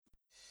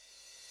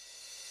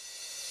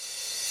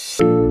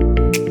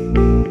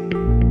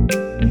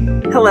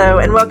Hello,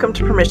 and welcome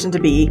to Permission to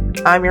Be.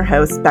 I'm your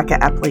host, Becca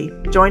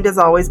Epley, joined as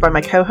always by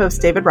my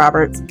co-host, David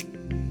Roberts.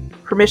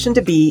 Permission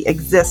to Be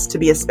exists to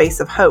be a space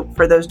of hope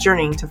for those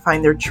journeying to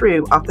find their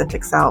true,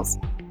 authentic selves.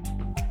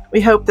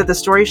 We hope that the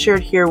stories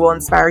shared here will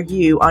inspire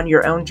you on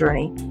your own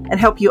journey and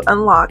help you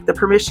unlock the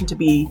permission to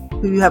be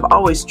who you have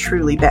always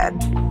truly been.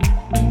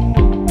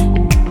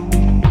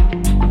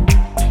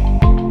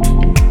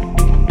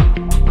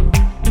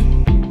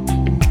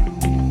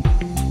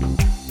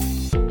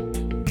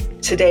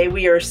 Today,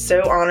 we are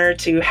so honored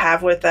to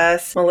have with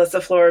us Melissa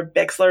Flora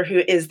Bixler, who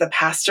is the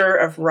pastor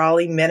of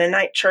Raleigh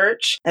Mennonite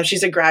Church.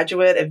 She's a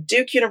graduate of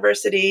Duke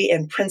University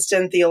and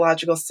Princeton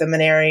Theological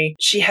Seminary.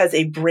 She has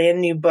a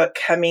brand new book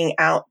coming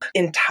out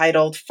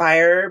entitled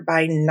Fire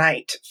by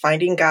Night,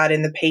 Finding God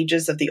in the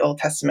Pages of the Old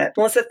Testament.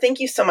 Melissa, thank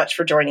you so much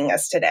for joining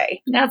us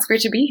today. Yeah, it's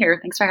great to be here.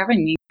 Thanks for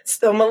having me.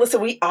 So, Melissa,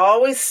 we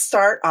always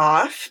start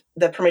off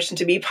the Permission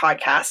to Be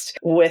podcast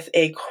with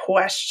a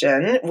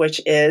question,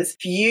 which is,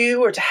 if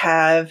you were to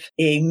have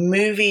a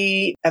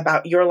movie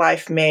about your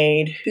life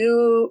made,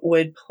 who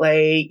would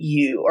play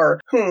you, or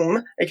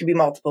whom, it could be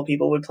multiple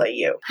people, would play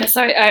you?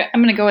 So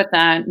I'm going to go with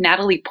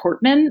Natalie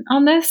Portman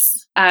on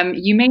this.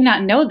 You may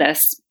not know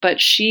this, but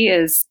she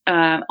is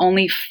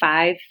only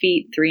 5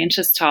 feet 3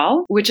 inches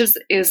tall, which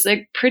is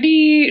like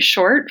pretty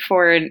short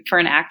for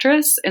an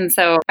actress. And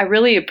so I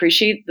really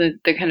appreciate the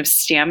kind of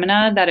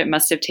stamina that it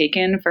must have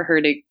taken for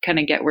her to kind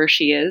of get where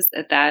she is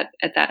at that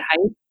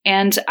height.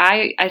 And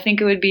I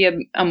think it would be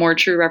a more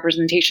true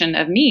representation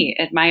of me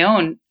at my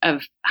own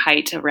of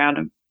height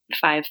around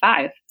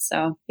 5'5".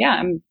 So yeah,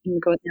 I'm going to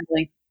go with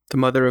Natalie. The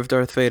mother of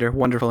Darth Vader.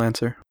 Wonderful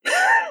answer.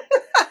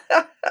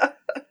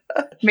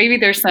 Maybe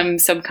there's some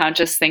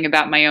subconscious thing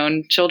about my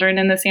own children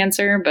in this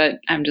answer, but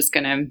I'm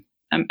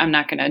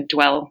not going to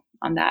dwell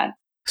on that.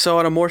 So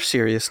on a more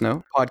serious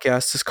note,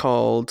 podcast is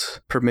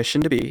called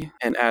Permission to Be.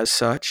 And as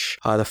such,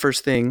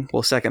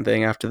 second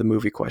thing after the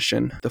movie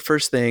question, the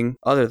first thing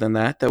other than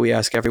that we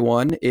ask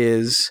everyone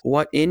is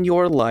what in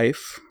your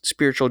life,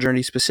 spiritual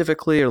journey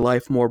specifically, or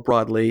life more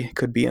broadly,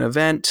 could be an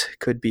event,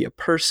 could be a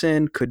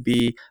person, could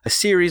be a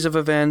series of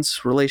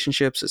events,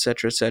 relationships,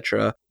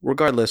 etc.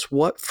 Regardless,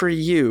 what for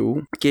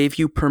you gave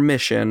you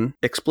permission,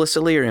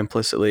 explicitly or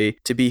implicitly,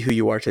 to be who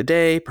you are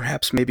today,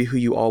 perhaps maybe who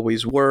you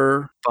always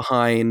were,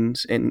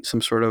 behind in some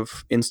sort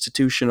of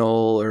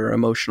institutional or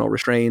emotional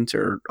restraint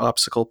or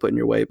obstacle put in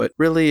your way. But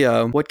really,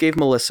 what gave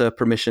Melissa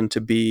permission to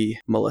be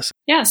Melissa?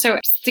 Yeah, so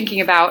thinking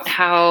about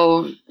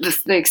how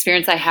the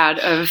experience I had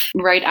of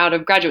right out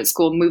of graduate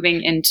school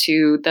moving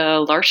into the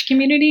L'Arche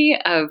community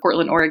of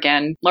Portland,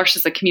 Oregon. L'Arche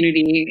is a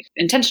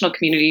intentional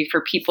community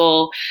for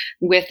people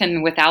with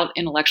and without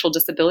intellectual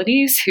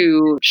disabilities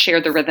who share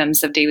the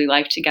rhythms of daily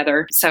life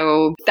together.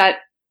 So that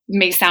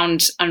may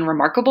sound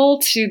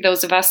unremarkable to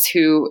those of us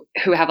who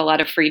have a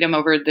lot of freedom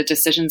over the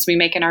decisions we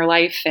make in our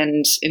life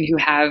and who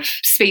have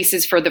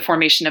spaces for the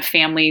formation of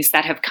families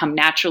that have come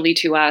naturally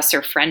to us,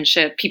 or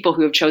friendship, people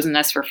who have chosen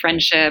us for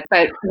friendship.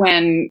 But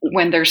when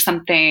there's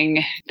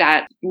something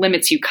that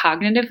limits you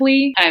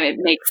cognitively, it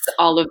makes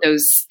all of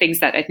those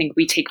things that I think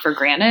we take for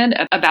granted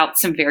about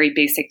some very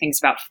basic things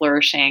about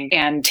flourishing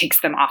and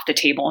takes them off the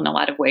table in a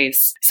lot of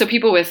ways. So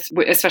people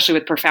especially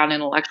with profound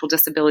intellectual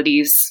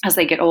disabilities, as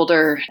they get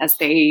older, as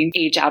they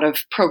age out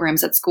of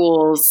programs at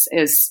schools,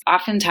 is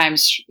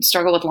oftentimes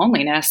struggle with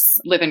loneliness,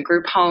 live in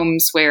group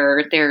homes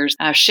where there's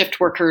shift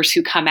workers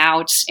who come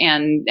out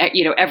and,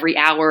 every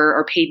hour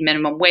are paid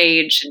minimum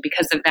wage. And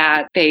because of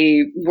that,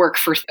 they work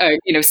for,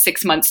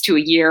 6 months to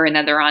a year and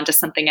then they're on to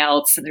something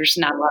else. And there's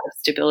not a lot of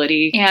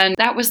stability. And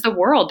that was the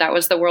world. That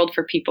was the world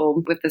for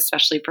people with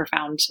especially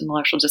profound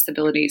intellectual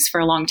disabilities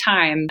for a long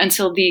time,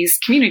 until these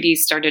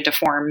communities started to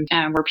form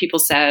where people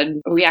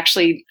said, we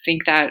actually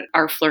think that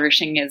our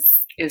flourishing is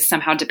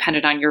somehow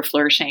dependent on your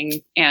flourishing,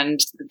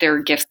 and there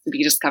are gifts to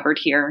be discovered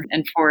here.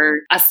 And for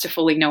us to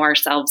fully know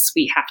ourselves,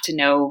 we have to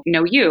know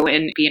you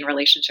and be in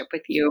relationship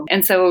with you.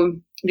 And so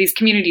these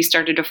communities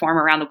started to form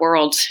around the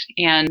world,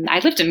 and I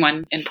lived in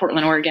one in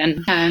Portland,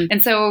 Oregon.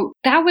 And so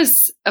that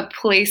was a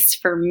place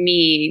for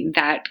me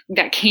that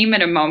came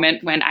at a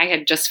moment when I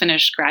had just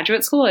finished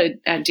graduate school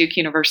at Duke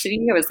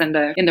University. I was in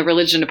the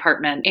religion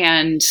department,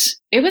 and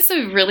it was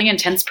a really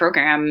intense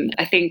program.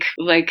 I think,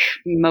 like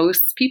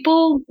most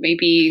people,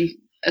 maybe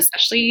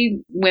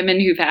especially women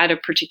who've had a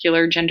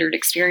particular gendered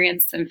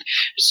experience, and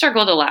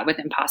struggled a lot with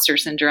imposter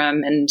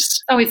syndrome, and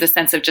always a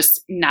sense of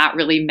just not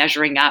really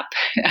measuring up.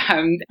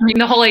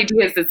 The whole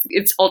idea is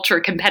it's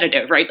ultra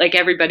competitive, right? Like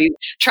everybody's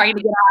trying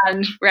to get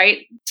on, right,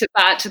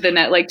 to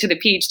the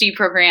PhD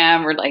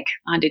program, or like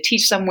on to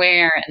teach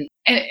somewhere,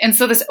 and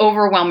so this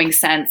overwhelming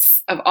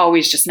sense of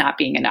always just not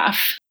being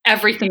enough.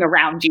 everything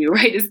around you,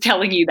 right, is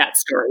telling you that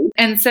story.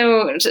 And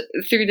so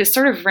through this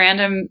sort of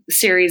random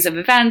series of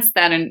events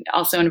that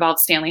also involved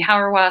Stanley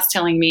Hauerwas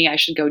telling me I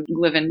should go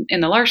live in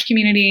the L'Arche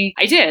community,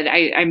 I did.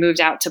 I moved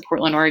out to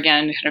Portland,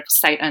 Oregon, kind of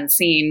sight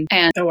unseen.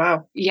 And oh,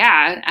 wow.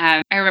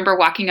 Yeah. I remember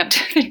walking up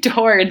to the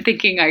door and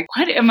thinking, like,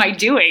 what am I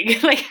doing?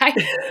 Like, I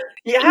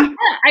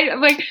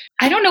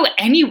don't know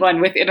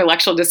anyone with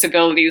intellectual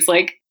disabilities.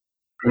 Like,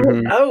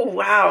 Mm-hmm. oh,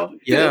 wow.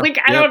 Yeah. Like,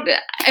 I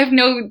have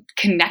no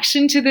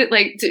connection to the,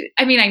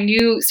 I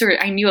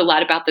knew a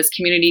lot about this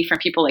community from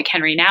people like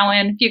Henry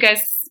Nouwen. You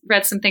guys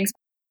read some things.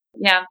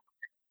 Yeah.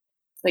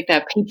 Like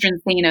the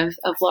patron saint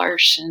of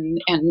L'Arche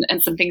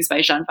and some things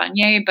by Jean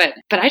Vanier, but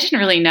I didn't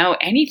really know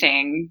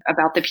anything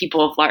about the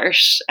people of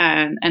L'Arche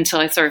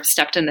until I sort of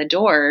stepped in the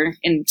door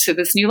into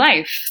this new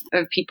life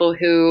of people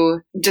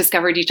who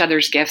discovered each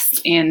other's gifts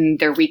in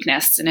their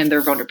weakness and in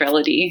their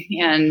vulnerability,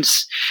 and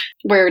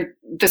where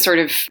the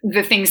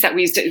things that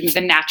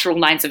the natural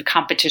lines of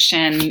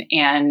competition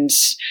and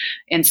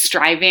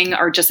striving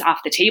are just off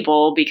the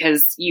table,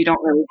 because you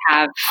don't really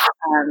have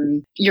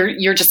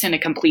you're just in a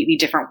completely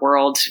different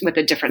world with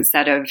a different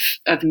set of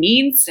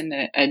needs and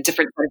a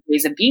different set of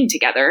ways of being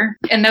together.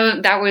 And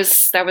that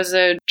was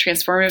a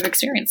transformative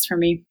experience for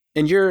me.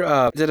 And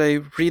did I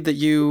read that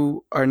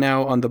you are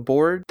now on the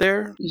board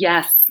there?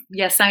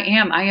 Yes, I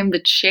am. I am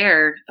the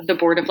chair of the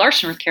board of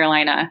L'Arche, North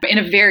Carolina, in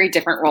a very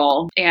different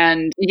role.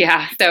 And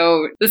yeah,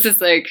 so this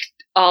is like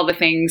all the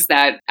things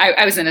that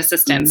I was an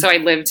assistant. Mm-hmm. So I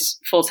lived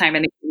full time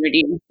in the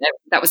community.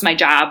 That was my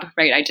job,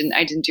 right? I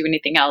didn't do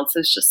anything else. It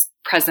was just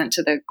present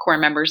to the core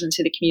members and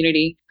to the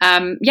community.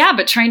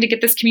 But trying to get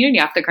this community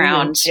off the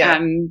ground.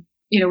 Mm-hmm.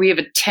 Yeah. We have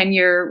a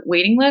 10-year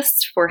waiting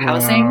list for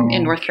housing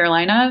in North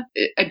Carolina,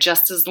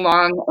 just as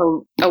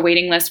long a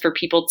waiting list for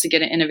people to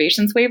get an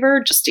innovations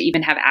waiver, just to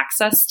even have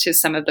access to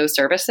some of those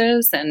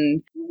services.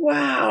 And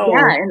wow.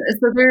 Yeah. And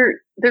so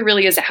there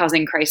really is a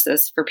housing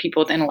crisis for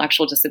people with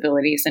intellectual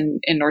disabilities in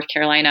North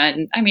Carolina.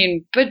 And I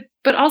mean,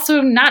 but also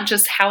not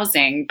just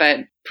housing, but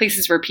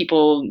places where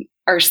people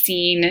are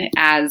seen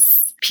as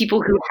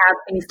people who have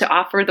things to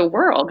offer the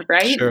world,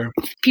 right? Sure.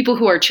 People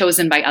who are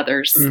chosen by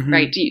others, mm-hmm.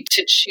 right?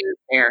 To choose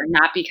there,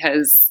 not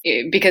because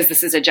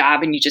this is a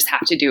job and you just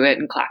have to do it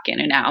and clock in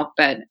and out,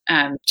 but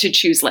to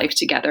choose life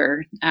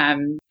together.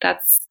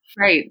 That's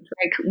right.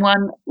 Like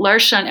one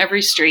L'Arche on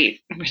every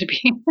street would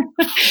be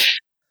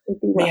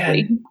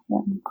lovely. Yeah.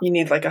 You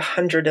need like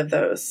 100 of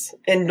those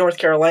in North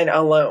Carolina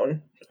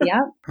alone.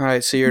 Yeah. All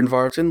right. So you're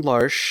involved in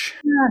L'Arche.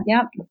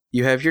 Yeah.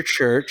 You have your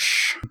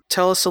church.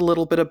 Tell us a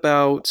little bit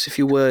about, if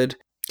you would,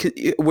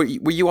 were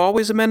you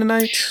always a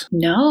Mennonite?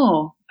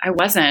 No, I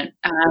wasn't.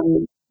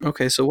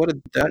 Okay, so what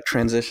did that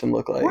transition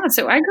look like? Yeah,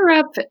 so I grew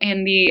up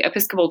in the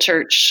Episcopal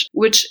Church,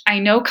 which I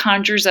know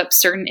conjures up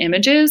certain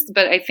images,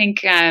 but I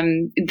think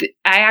I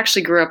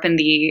actually grew up in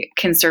the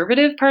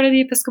conservative part of the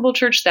Episcopal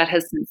Church that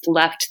has since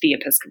left the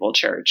Episcopal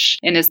Church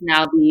and is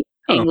now the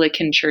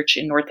Anglican Church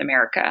in North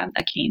America,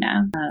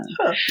 ACANA.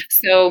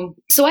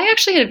 So I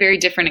actually had a very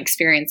different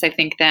experience, I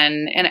think,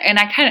 then, and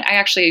I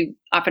actually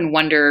often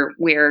wonder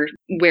where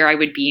I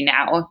would be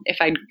now if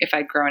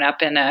I'd grown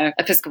up in a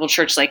Episcopal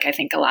church, like I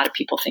think a lot of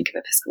people think of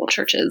Episcopal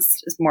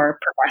churches as more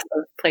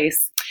progressive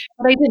place.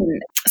 But I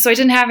didn't. So I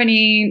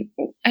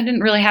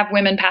didn't really have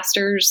women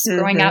pastors mm-hmm.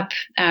 growing up.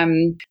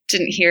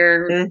 Didn't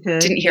hear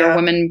a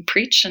woman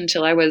preach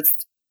until I was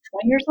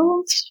 20 years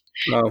old.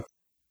 Oh.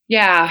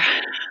 Yeah.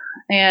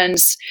 And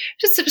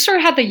just sort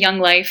of had the Young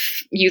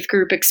Life youth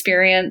group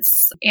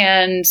experience.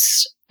 And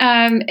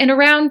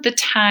around the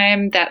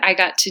time that I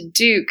got to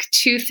Duke,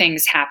 two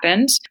things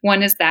happened.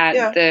 One is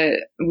that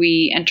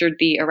we entered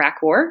the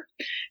Iraq War.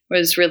 It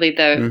was really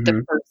the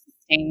first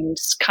sustained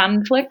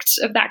conflict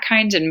of that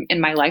kind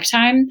in my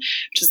lifetime,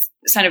 which is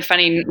kind of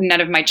funny.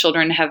 None of my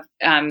children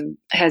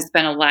has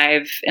been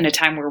alive in a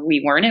time where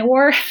we weren't at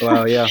war.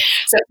 Wow, yeah.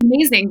 So it's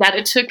amazing that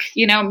it took,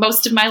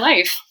 most of my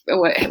life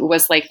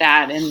was like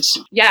that. And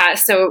yeah,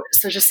 so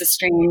just a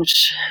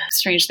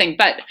strange thing.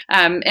 But,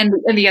 and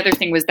the other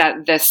thing was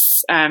that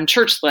this,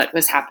 church split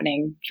was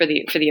happening for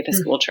the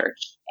Episcopal Church.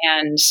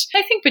 And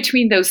I think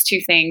between those two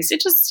things,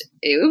 it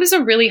was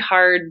a really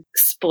hard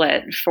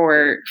split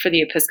for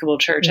the Episcopal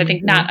Church. I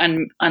think not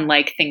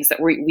unlike things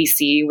that we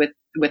see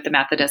with the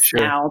Methodists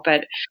now,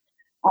 but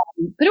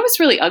it was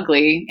really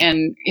ugly.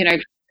 And,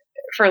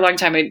 for a long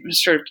time, I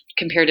sort of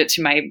compared it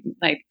to my,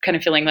 kind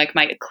of feeling like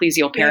my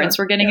ecclesial parents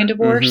were getting a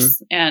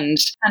divorce and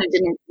kind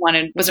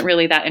of wasn't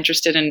really that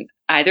interested in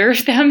either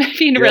of them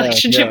being in a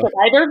relationship with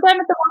either of them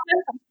at the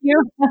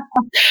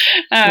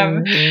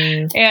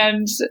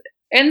moment.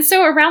 And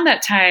so around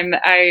that time,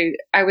 I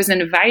was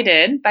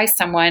invited by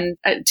someone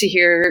to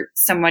hear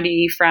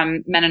somebody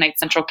from Mennonite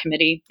Central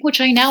Committee, which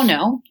I now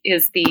know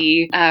is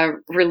the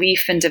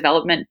Relief and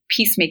Development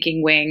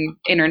Peacemaking Wing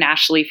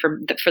internationally for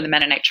the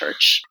Mennonite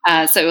Church.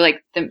 So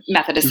like the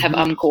Methodists have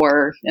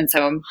UMCOR, and so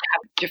have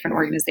different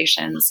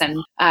organizations.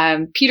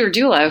 And Peter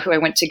Dula, who I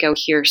went to go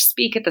hear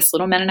speak at this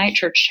little Mennonite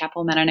church,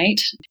 Chapel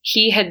Mennonite,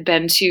 he had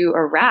been to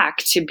Iraq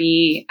to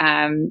be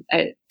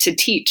to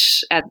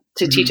teach at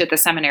the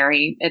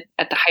seminary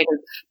at the height of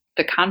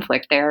the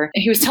conflict there.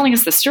 And he was telling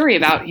us the story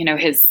about,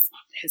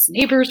 his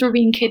neighbors were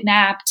being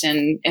kidnapped,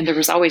 and there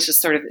was always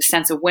just sort of a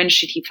sense of when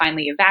should he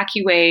finally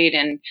evacuate,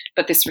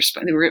 but this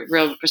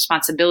real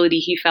responsibility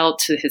he felt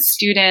to his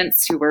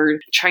students who were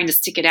trying to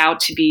stick it out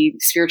to be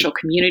spiritual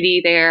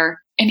community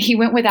there. And he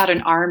went without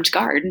an armed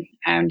guard,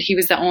 and he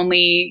was the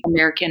only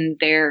American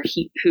there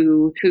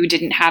who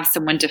didn't have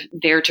someone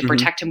there to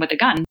protect him with a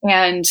gun.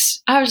 And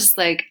I was just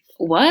like,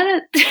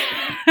 what?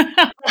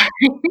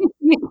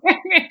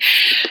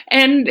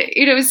 And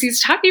as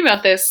he's talking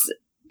about this,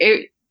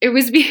 it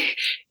was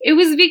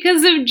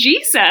because of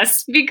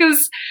Jesus,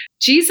 because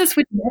Jesus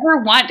would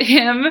never want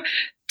him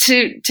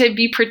to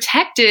be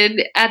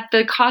protected at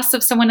the cost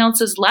of someone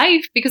else's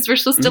life, because we're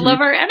supposed to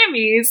love our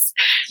enemies.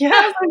 Yeah,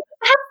 like,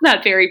 that's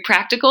not very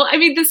practical. I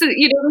mean, this is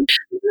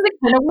the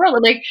kind of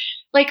world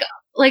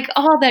like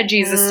all that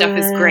Jesus stuff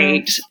is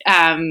great,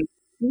 but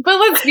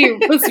let's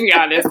be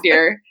honest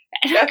here.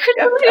 And I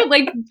couldn't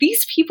believe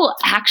these people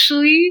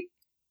actually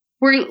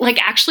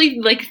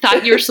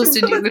thought you were supposed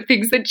to do the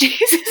things that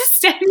Jesus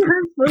said you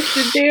were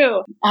supposed to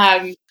do.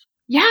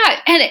 Yeah,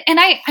 and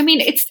I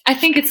mean, I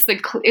think it's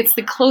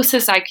the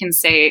closest I can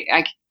say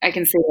I've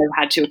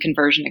had to a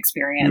conversion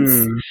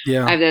experience.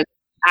 Yeah, I've actually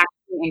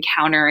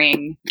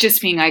encountering,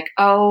 just being like,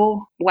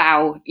 oh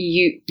wow,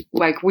 we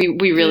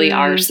really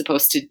are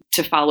supposed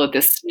to follow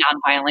this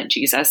nonviolent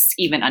Jesus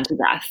even unto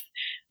death.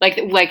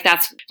 Like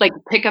that's like,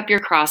 pick up your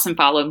cross and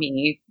follow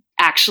me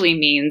actually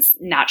means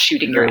not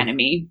shooting your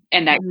enemy,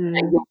 and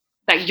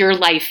that your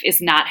life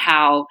is not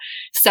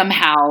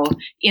somehow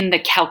in the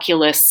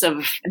calculus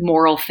of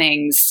moral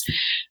things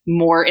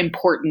more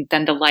important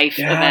than the life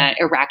of an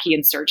Iraqi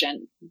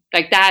insurgent.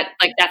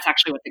 That's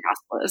actually what the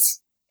gospel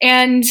is.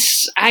 And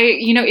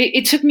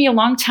it took me a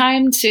long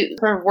time to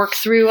sort of work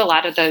through a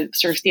lot of the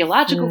sort of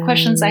theological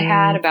questions I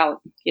had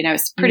about,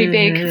 it's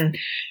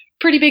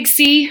pretty big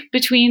sea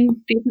between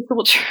the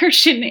Episcopal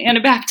Church and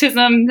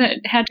Anabaptism that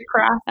had to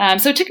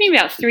cross. So it took me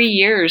about 3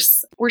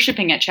 years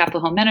worshiping at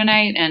Chapel Hill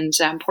Mennonite and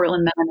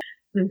Portland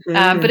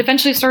Mennonite. But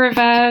eventually sort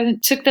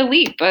of took the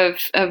leap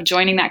of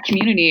joining that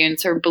community and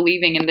sort of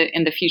believing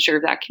in the future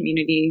of that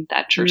community,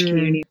 that church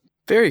community.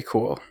 Very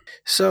cool.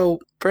 So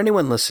for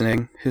anyone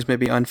listening who's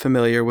maybe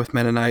unfamiliar with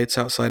Mennonites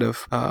outside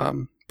of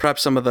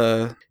perhaps some of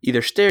the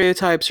either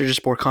stereotypes or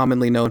just more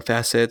commonly known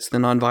facets, the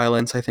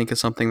nonviolence, I think, is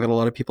something that a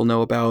lot of people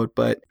know about.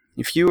 But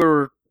if you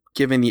were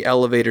given the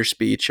elevator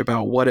speech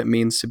about what it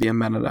means to be a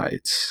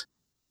Mennonite,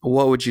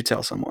 what would you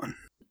tell someone?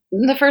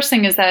 The first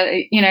thing is that,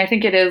 I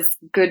think it is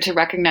good to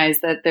recognize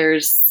that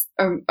there's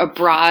a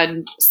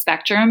broad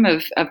spectrum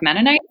of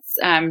Mennonites,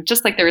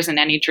 just like there is in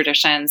any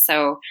tradition.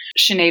 So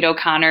Sinead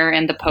O'Connor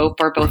and the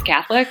Pope are both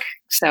Catholic.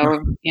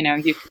 So, you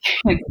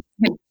in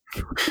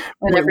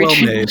every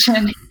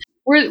tradition.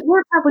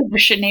 We're probably the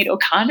Sinead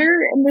O'Connor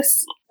in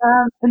this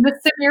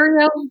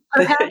scenario,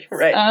 perhaps,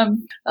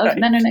 of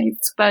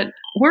Mennonites, but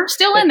we're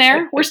still in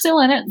there. We're still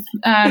in it.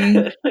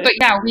 But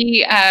yeah,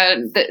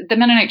 the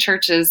Mennonite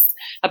Church is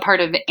a part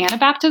of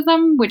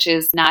Anabaptism, which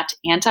is not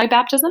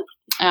anti-baptism.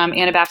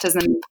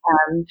 Anabaptism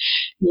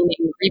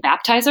meaning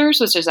rebaptizers,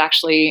 which is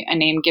actually a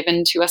name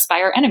given to us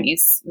by our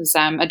enemies. It was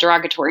a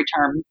derogatory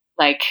term,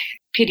 like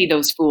pity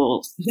those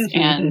fools,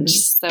 and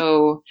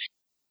so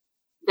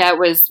that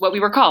was what we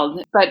were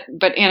called.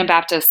 But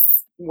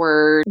Anabaptists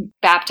were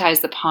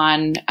baptized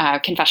upon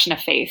confession of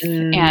faith.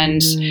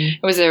 And it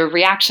was a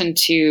reaction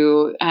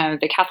to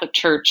the Catholic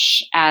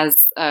Church as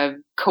a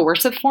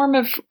coercive form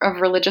of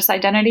religious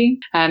identity.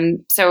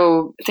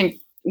 So I think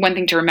one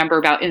thing to remember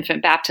about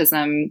infant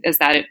baptism is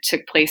that it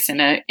took place in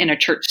a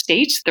church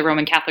state. The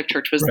Roman Catholic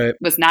Church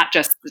was not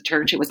just the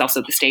church, it was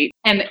also the state.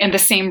 And the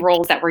same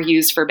roles that were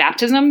used for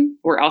baptism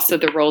were also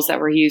the roles that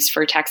were used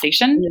for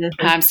taxation.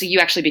 So you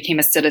actually became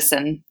a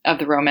citizen of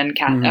the Roman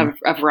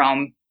of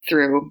Rome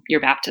through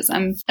your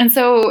baptism. And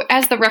so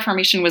as the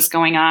Reformation was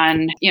going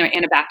on,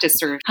 Anabaptists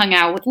sort of hung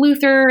out with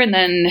Luther and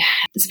then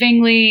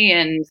Zwingli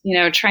and,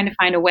 trying to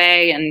find a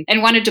way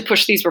and wanted to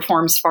push these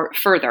reforms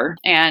further.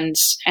 And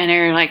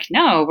they're like,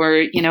 no,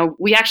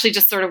 we actually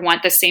just sort of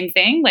want the same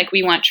thing. Like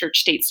we want church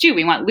states too.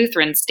 We want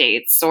Lutheran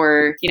states,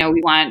 or,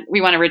 we want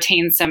to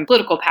retain some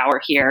political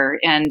power here.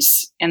 And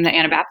the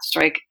Anabaptists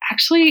are like,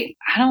 actually,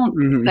 I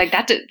don't like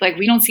that.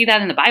 We don't see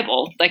that in the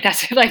Bible. Like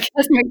that's my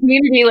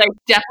community,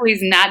 definitely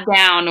is not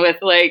down with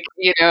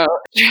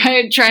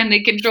trying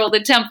to control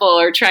the temple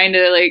or trying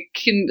to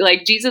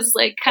Jesus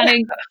kind of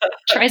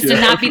tries to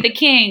not be the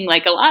king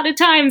a lot of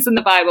times in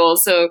the Bible.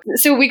 So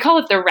we call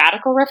it the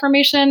radical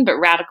Reformation, but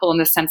radical in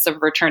the sense of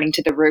returning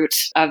to the root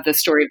of the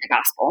story of the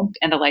gospel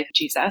and the life of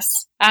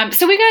Jesus.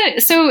 So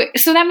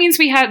that means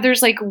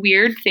there's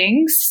weird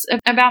things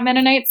about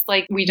Mennonites,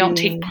 like we don't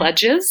take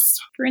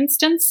pledges, for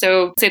instance.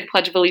 So say the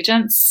Pledge of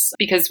Allegiance,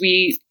 because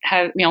we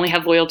only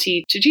have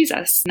loyalty to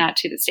Jesus, not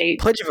to the state.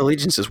 Pledge of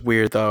Allegiance is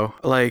weird though.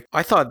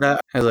 I thought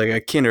that as a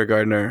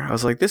kindergartner. I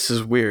was like, this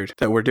is weird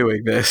that we're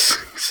doing this.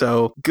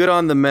 So good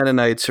on the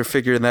Mennonites for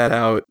figuring that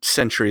out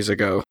centuries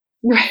ago.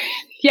 Right.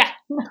 Yeah.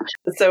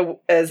 So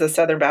as a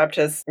Southern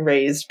Baptist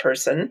raised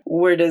person,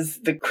 where does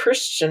the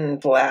Christian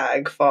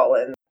flag fall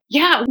in?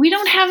 Yeah, we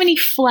don't have any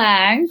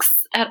flags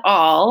at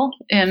all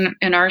in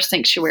our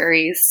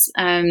sanctuaries,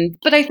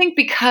 but I think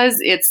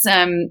because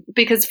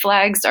because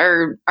flags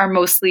are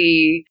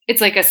mostly,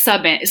 it's like a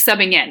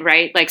subbing in,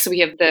 right? Like, so we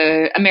have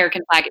the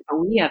American flag, but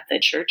we have the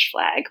church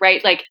flag,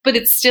 right? Like, but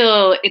it's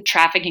still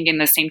trafficking in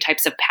the same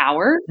types of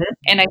power,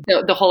 and I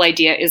feel the whole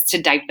idea is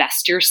to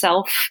divest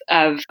yourself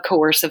of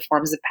coercive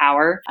forms of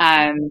power,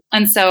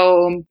 and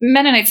so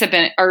Mennonites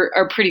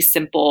are pretty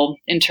simple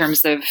in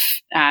terms of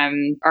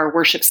our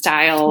worship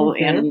style,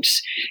 and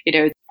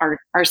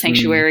our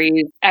sanctuary.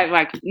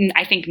 Like,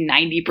 I think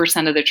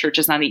 90% of the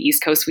churches on the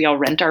East Coast, we all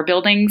rent our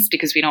buildings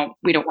because we don't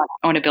want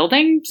to own a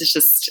building. It's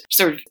just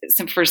sort of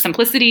for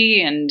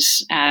simplicity, and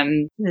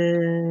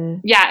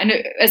and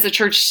as a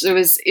church, it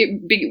was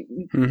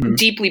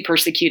deeply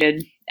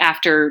persecuted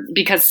after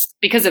because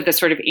of this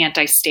sort of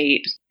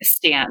anti-state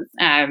stance.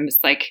 It's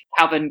like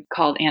Calvin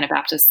called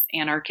Anabaptists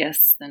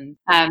anarchists, and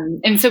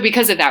so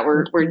because of that,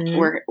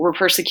 we're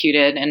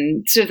persecuted,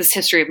 and so this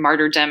history of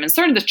martyrdom and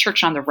sort of the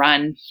church on the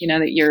run.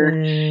 That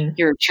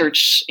you're a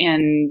church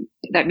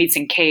that meets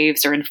in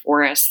caves or in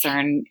forests or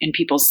in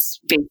people's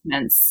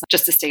basements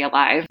just to stay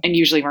alive, and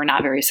usually we're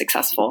not very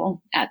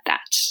successful at that.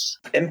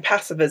 And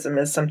pacifism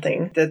is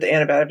something that the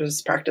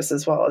Anabaptists practice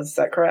as well. Is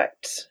that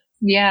correct?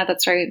 Yeah,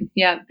 that's right.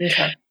 Yeah.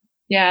 Okay.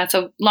 Yeah,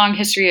 so long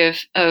history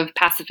of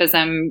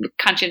pacifism,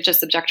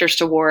 conscientious objectors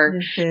to war.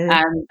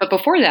 But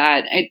before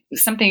that,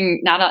 something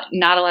not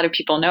a lot of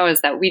people know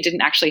is that we didn't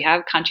actually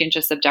have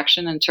conscientious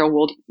objection until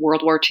World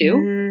War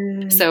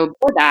II. So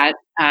before that,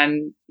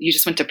 you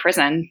just went to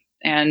prison.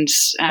 And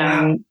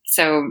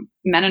so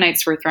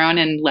Mennonites were thrown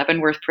in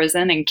Leavenworth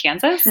Prison in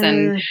Kansas,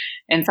 and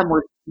some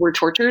were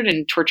tortured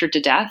to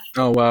death.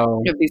 Oh,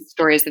 wow. These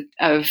stories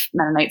of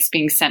Mennonites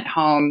being sent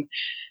home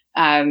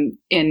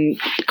in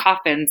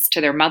coffins to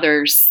their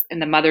mothers,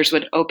 and the mothers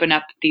would open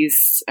up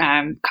these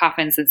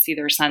coffins and see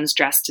their sons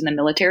dressed in the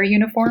military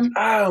uniform.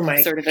 Oh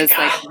my! Sort of as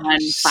like one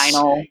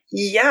final,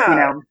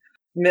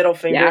 middle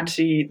finger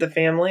to the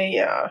family.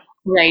 Yeah,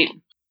 right.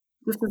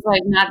 This is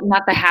like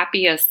not the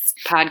happiest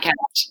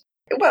podcast.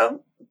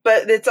 Well,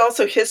 but it's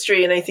also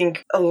history, and I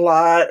think a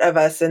lot of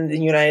us in the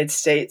United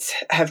States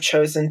have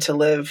chosen to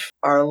live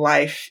our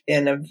life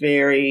in a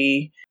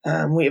very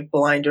we have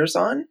blinders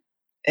on.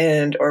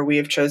 Or we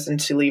have chosen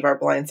to leave our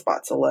blind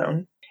spots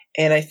alone.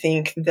 And I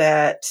think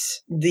that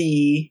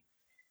the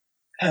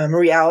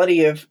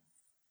reality of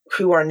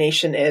who our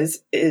nation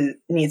is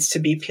needs to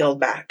be peeled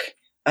back.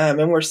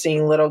 And we're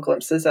seeing little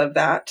glimpses of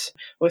that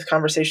with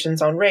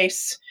conversations on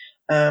race,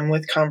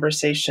 with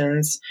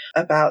conversations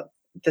about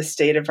the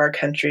state of our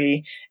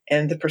country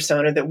and the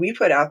persona that we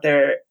put out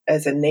there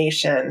as a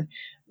nation,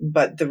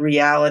 but the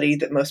reality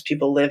that most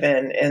people live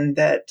in, and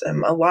that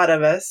a lot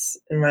of us,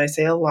 and when I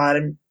say a lot,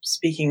 I'm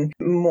speaking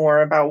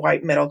more about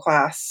white middle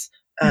class,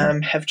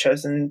 have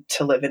chosen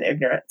to live in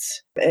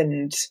ignorance.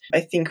 And I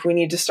think we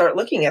need to start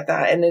looking at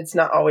that. And it's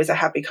not always a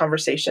happy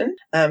conversation.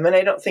 And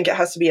I don't think it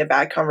has to be a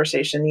bad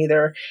conversation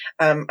either.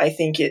 I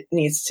think it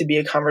needs to be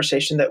a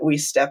conversation that we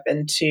step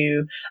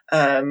into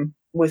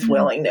with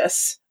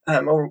willingness,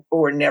 or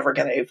we're never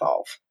going to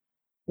evolve.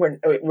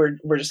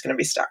 We're just going to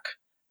be stuck.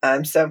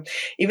 So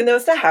even though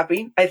it's not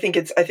happy, I think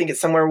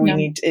it's somewhere we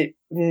need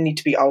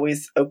to be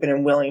always open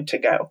and willing to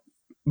go.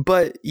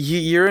 But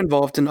you're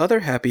involved in other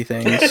happy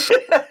things.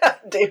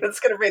 David's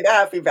going to bring the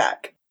happy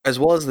back. As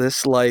well as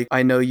this, like,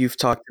 I know you've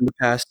talked in the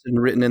past and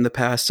written in the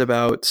past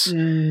about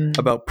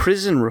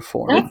prison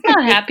reform. That's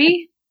not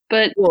happy,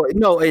 but well,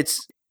 no, it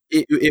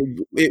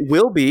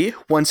will be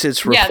once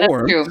it's reformed. Yeah,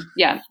 that's true.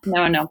 Yeah,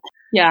 no,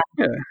 yeah.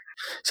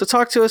 So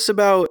talk to us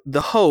about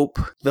the hope,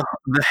 the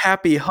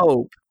happy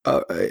hope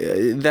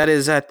that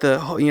is at the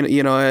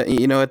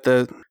at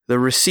the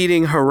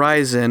receding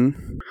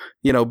horizon,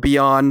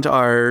 beyond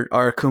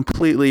our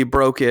completely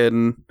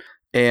broken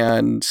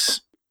and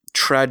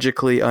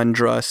tragically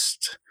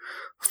unjust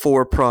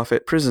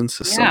for-profit prison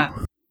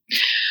system.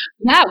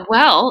 Yeah.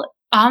 Well,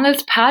 on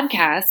this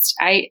podcast,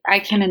 I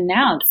can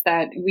announce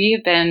that we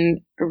have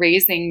been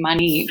raising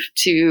money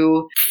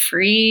to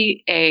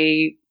free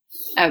a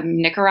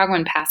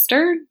Nicaraguan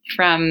pastor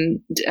from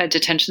a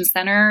detention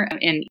center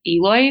in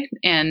Eloy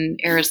in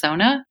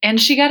Arizona. And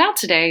she got out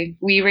today.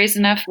 We raised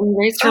her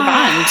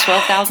bond,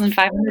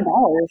 $12,500.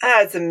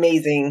 That's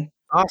amazing.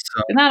 Awesome.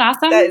 Isn't that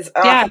awesome? That is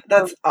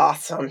that's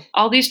awesome.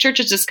 All these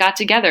churches just got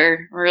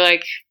together. We're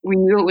like, we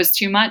knew it was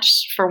too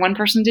much for one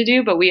person to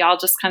do, but we all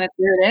just kind of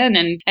threw it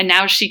in, and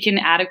now she can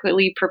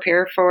adequately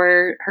prepare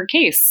for her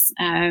case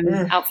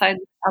outside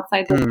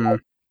the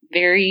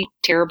very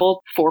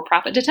terrible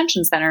for-profit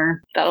detention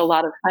center that a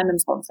lot of find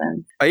themselves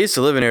in. I used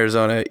to live in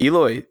Arizona.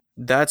 Eloy,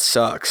 that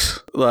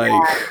sucks. Like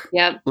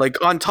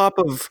on top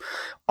of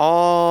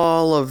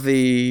all of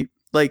the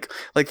like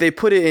they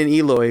put it in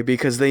Eloy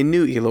because they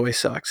knew Eloy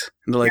sucked.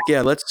 And they're like,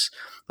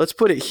 let's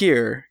put it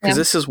here because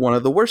this is one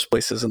of the worst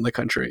places in the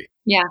country.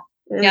 Yeah.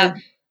 Yeah.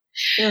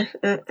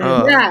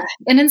 Yeah.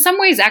 And in some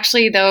ways,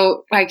 actually,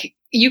 though, like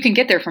you can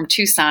get there from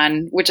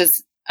Tucson, which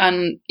is,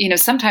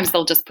 sometimes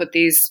they'll just put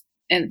these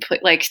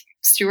like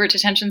Stewart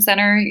Detention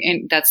Center,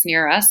 that's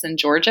near us in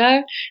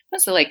Georgia.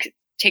 That's like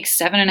takes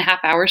 7.5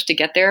 hours to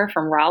get there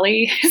from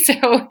Raleigh.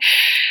 So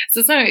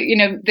it's not,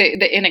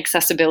 the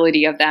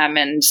inaccessibility of them,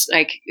 and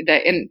like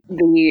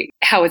the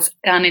how it's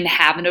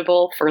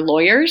uninhabitable for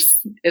lawyers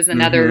is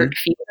another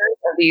feature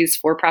of these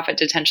for-profit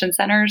detention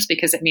centers,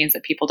 because it means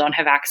that people don't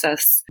have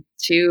access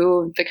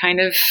to the kind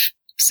of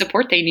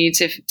support they need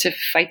to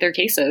fight their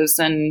cases.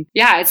 And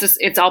yeah,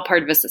 it's all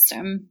part of a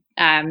system.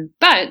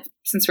 But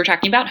since we're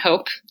talking about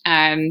hope,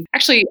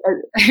 actually,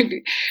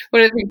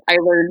 one of the things I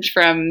learned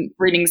from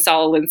reading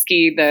Saul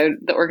Alinsky,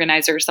 the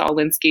organizer Saul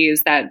Alinsky,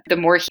 is that the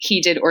more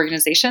he did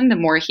organization, the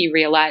more he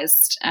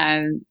realized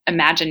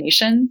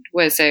imagination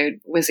was a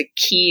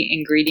key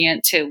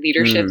ingredient to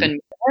leadership and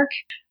work.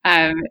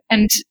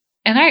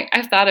 And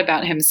I've thought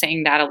about him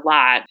saying that a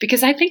lot,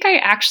 because I think I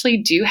actually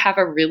do have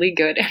a really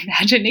good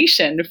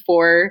imagination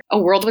for a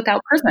world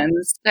without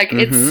prisons. Like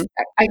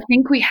I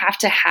think we have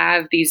to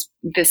have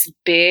this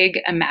big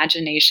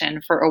imagination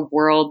for a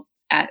world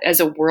as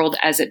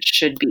it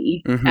should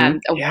be, a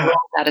world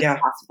that is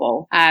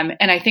possible.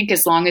 And I think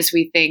as long as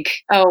we think,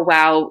 oh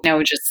wow,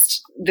 no,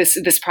 just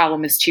this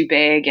problem is too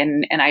big,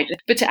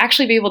 but to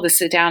actually be able to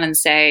sit down and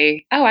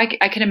say, oh, I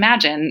can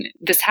imagine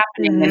this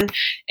happening,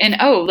 and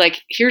oh,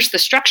 like here's the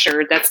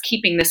structure that's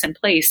keeping this in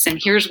place, and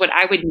here's what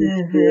I would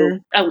need to do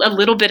a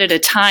little bit at a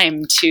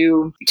time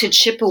to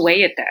chip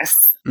away at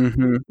this.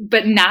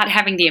 But not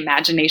having the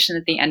imagination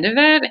at the end of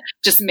it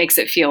just makes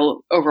it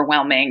feel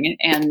overwhelming.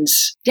 And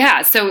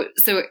yeah, so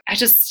I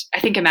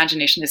think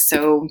imagination is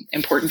so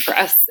important for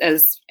us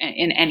as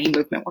in any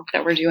movement work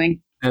that we're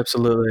doing.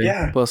 Absolutely.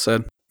 Yeah. Well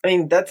said. I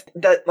mean, that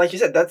like you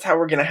said, that's how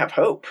we're going to have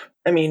hope.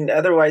 I mean,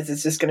 otherwise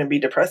it's just going to be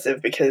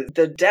depressive, because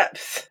the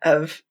depth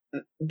of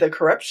the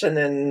corruption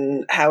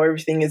and how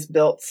everything is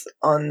built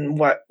on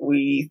what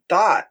we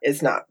thought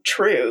is not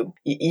true.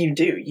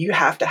 You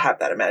have to have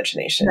that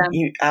imagination. Yeah.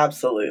 You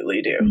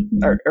absolutely do.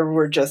 Or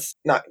we're just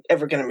not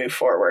ever going to move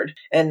forward.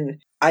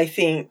 And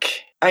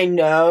I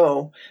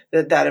know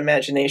that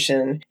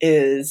imagination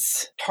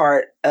is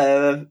part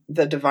of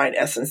the divine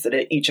essence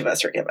that each of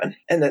us are given.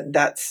 And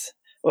that's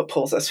what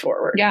pulls us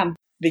forward. Yeah.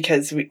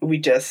 Because we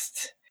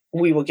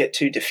will get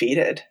too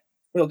defeated.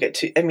 We'll get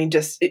too,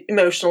 just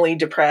emotionally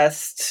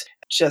depressed.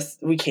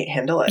 We can't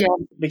handle it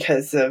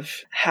because of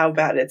how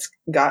bad it's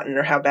gotten,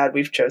 or how bad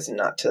we've chosen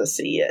not to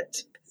see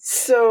it.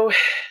 So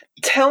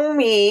tell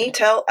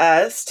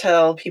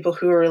people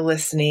who are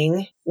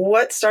listening,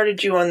 what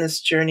started you on this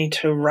journey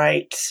to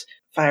write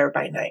Fire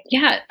by Night?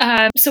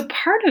 Yeah. So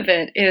part of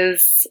it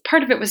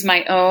was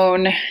my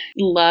own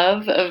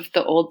love of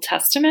the Old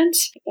Testament,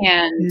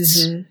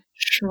 and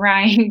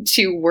trying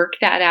to work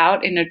that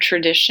out in a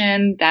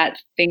tradition that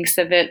thinks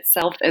of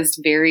itself as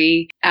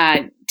very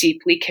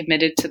deeply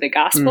committed to the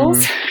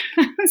Gospels.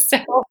 So,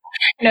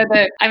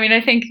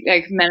 I think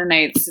like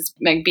Mennonites,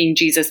 like being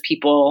Jesus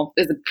people,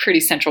 is a pretty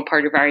central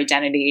part of our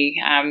identity.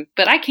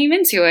 But I came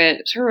into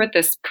it sort of with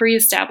this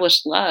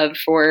pre-established love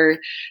for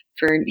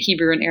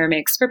Hebrew and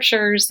Aramaic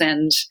scriptures,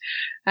 and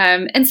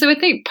so I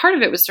think part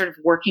of it was sort of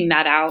working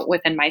that out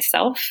within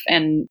myself,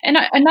 and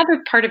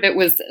another part of it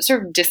was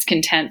sort of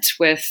discontent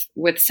with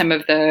some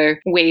of the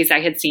ways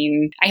I had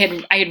seen. I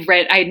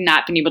had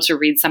not been able to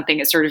read something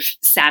that sort of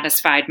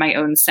satisfied my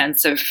own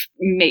sense of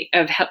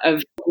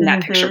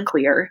that picture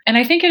clear. And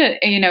I think it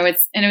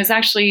was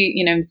actually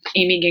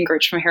Amy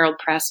Gingrich from Herald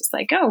Press was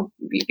like, oh,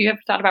 you ever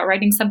thought about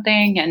writing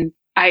something? And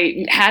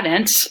I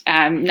hadn't,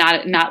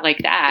 not like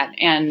that.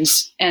 And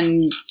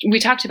we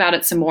talked about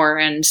it some more,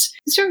 and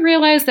sort of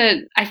realized that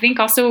I think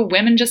also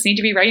women just need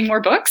to be writing more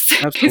books,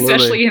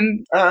 especially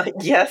in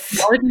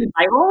the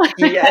Bible.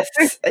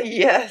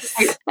 Yes.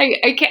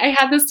 I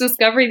had this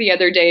discovery the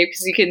other day,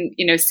 because you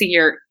can, see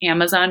your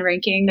Amazon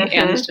ranking,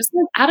 and it's just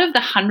out of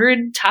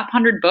the top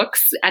 100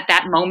 books at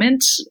that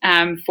moment,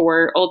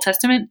 for Old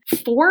Testament,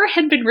 4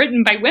 had been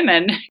written by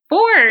women. 4.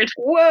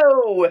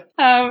 Whoa.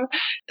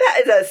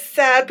 That is a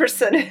sad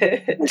percentage.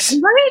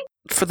 Right?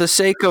 For the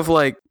sake of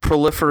like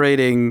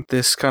proliferating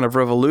this kind of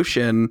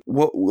revolution,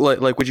 what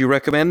like would you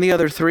recommend the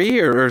other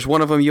 3, or is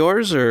one of them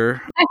yours? Or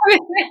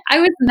I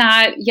was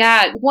not.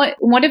 Yeah,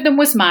 one of them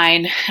was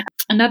mine.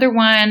 Another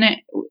one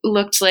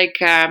looked like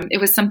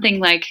it was something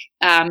like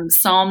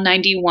Psalm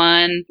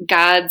 91,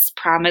 God's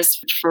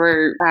promise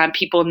for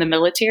people in the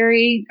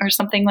military, or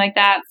something like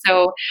that.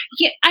 So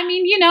yeah,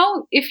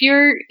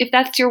 if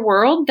that's your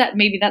world,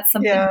 that's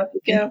something you're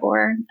looking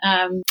for.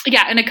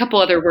 And a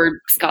couple other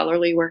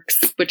scholarly works,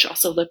 which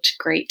also looked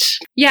great.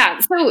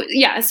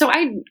 So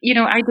I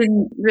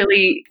didn't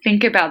really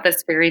think about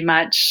this very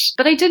much,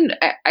 but I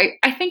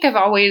think I've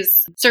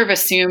always sort of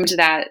assumed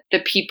that the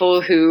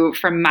people who,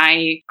 from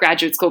my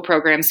graduate school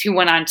programs, who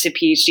went on to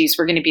PhDs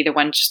were going to be the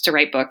ones just to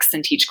write books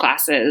and teach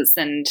classes.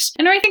 And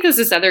I think there's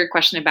this other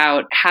question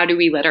about how do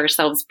we let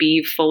ourselves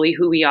be fully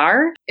who we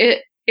are?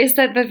 It is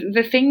that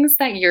the things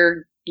that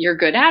you're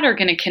good at are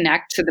going to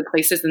connect to the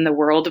places in the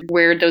world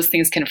where those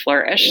things can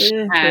flourish.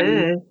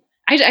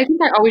 I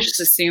think I always just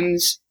assumed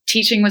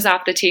teaching was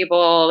off the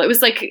table. It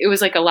was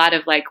like a lot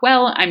of like,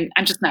 well, I'm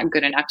just not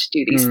good enough to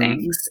do these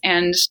things.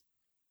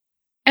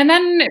 And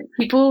then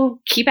people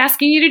keep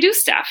asking you to do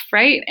stuff,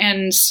 right?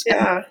 And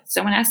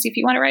someone asks you if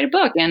you want to write a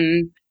book,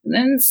 and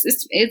then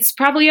it's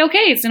probably okay.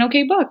 It's an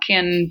okay book.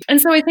 And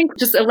so I think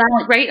just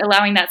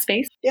allowing that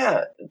space.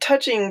 Yeah.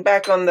 Touching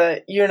back on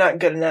the you're not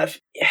good enough.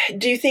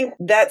 Do you think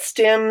that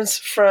stems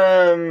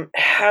from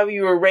how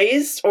you were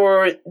raised,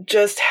 or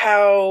just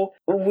how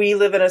we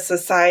live in a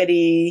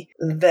society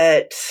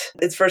that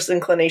its first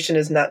inclination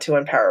is not to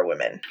empower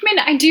women? I mean,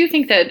 I do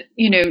think that,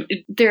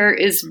 there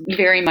is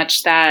very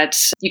much that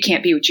you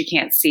can't be what you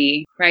can't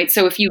see, right?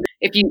 So if you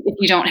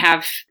don't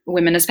have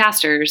women as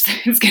pastors,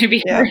 it's going to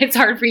be it's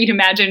hard for you to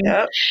imagine.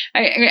 Yep.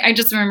 I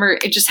just remember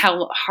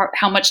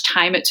how much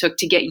time it took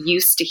to get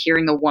used to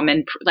hearing a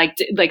woman, like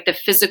the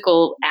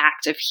physical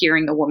act of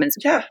hearing a woman's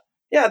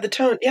the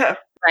tone,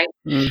 right.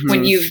 Mm-hmm.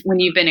 When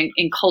you've been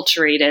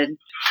enculturated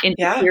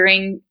into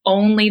hearing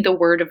only the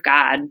word of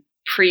God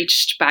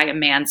preached by a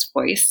man's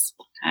voice.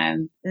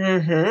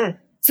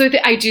 So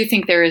I do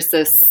think there is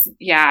this,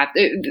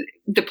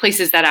 the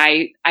places that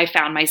I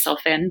found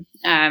myself in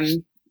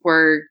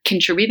were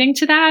contributing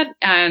to that.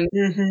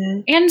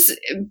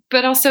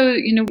 But also,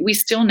 we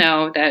still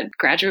know that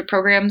graduate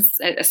programs,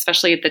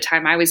 especially at the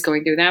time I was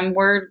going through them,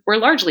 were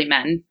largely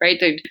men, right?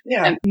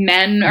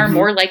 Men are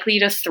more likely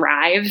to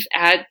thrive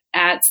at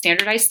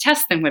standardized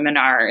tests than women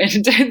are.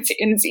 And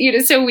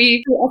so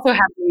we also have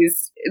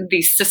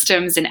these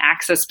systems and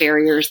access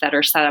barriers that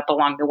are set up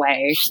along the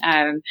way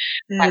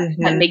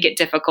that make it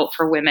difficult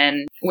for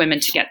women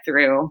to get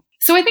through.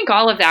 So I think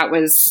all of that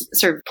was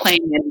sort of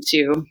playing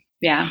into,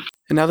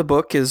 And now the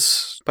book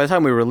is, by the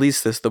time we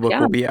release this, the book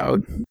will be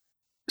out.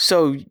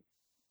 So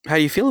how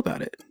do you feel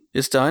about it?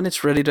 It's done.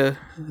 It's ready to,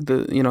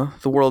 the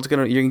world's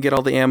you're going to get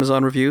all the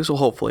Amazon reviews. Well,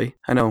 hopefully.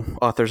 I know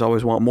authors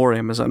always want more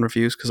Amazon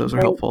reviews because those are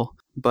helpful.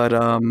 But,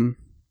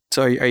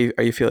 so are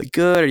you feeling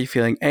good? Are you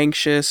feeling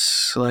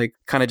anxious? Like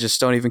kind of just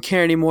don't even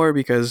care anymore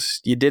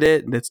because you did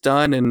it and it's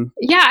done? And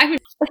I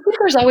think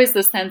there's always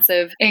this sense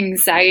of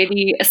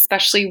anxiety,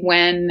 especially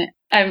when,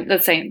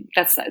 let's say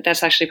that's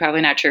actually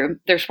probably not true.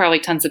 There's probably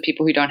tons of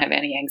people who don't have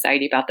any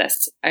anxiety about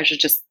this. I should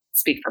just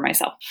speak for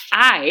myself.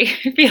 I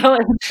feel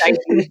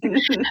anxiety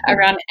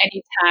around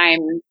any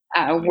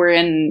time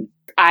wherein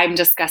I'm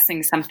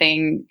discussing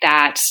something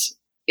that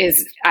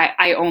is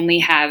I only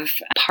have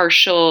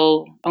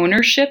partial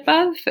ownership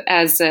of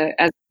as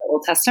the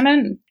Old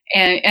Testament.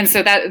 And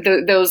so that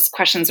those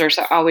questions are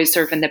always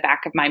sort of in the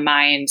back of my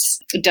mind.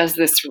 Is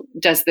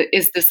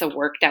this a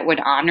work that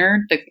would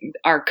honor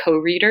our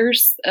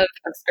co-readers of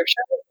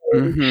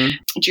Scripture,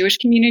 Jewish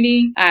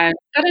community,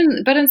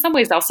 but in some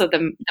ways also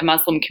the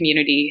Muslim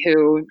community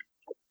who,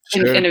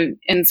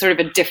 in sort of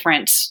a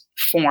different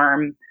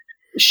form,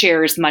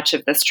 shares much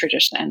of this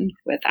tradition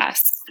with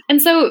us.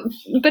 And so,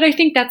 but I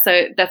think that's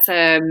a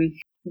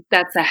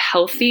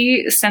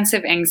healthy sense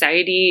of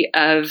anxiety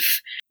of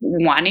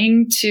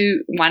wanting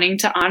to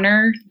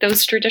honor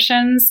those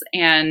traditions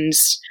and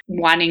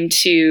wanting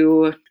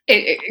to,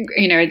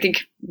 I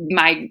think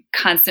my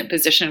constant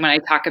position when I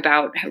talk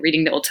about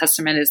reading the Old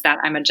Testament is that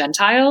I'm a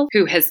Gentile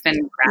who has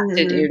been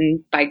grafted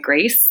in by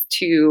grace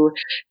to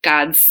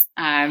God's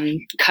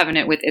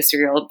covenant with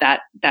Israel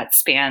that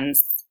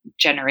spans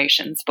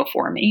generations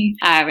before me.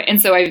 And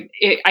so I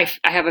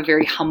have a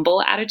very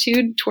humble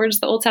attitude towards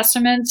the Old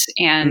Testament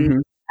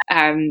and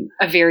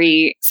a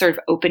very sort of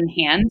open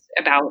hand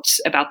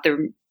about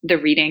the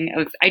reading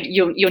of.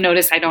 You'll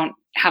notice I don't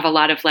have a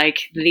lot of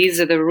like,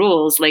 these are the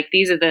rules, like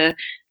these are the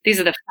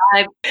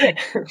 5 that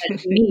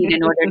you need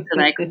in order to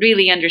like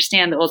really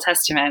understand the Old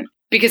Testament.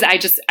 Because I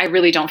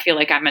really don't feel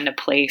like I'm in a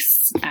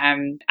place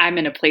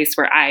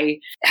where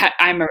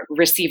I'm a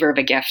receiver of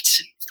a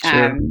gift.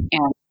 Sure.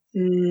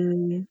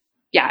 And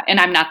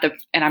I'm not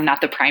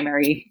the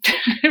primary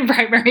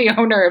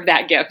owner of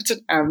that gift.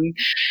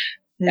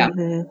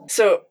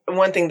 So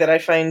one thing that I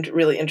find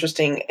really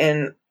interesting,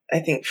 and I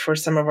think for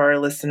some of our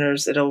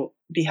listeners, it'll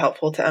be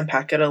helpful to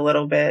unpack it a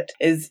little bit,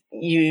 is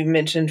you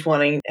mentioned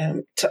wanting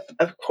to,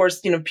 of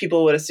course,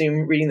 people would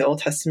assume reading the Old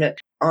Testament,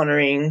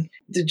 honoring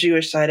the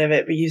Jewish side of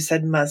it, but you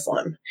said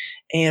Muslim.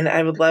 And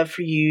I would love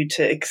for you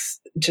to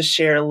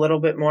share a little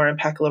bit more,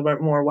 unpack a little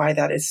bit more why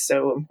that is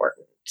so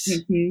important.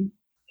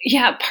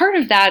 Yeah, part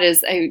of that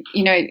is, I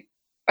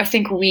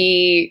think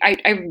I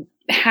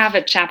have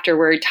a chapter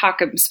where I talk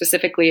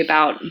specifically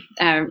about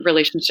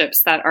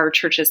relationships that our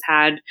churches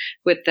had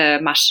with the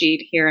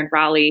Masjid here in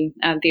Raleigh,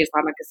 the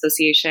Islamic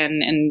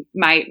Association, and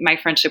my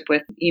friendship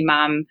with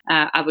Imam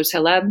Abu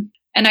Talib.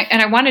 And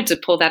I wanted to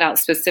pull that out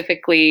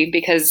specifically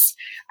because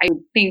I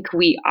think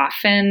we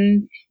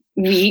often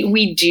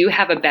we do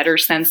have a better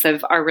sense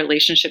of our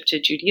relationship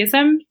to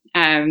Judaism.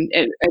 In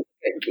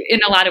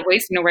a lot of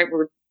ways, right?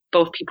 We're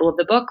both people of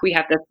the book. We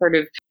have this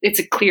it's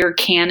a clear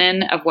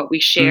canon of what we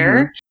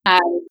share.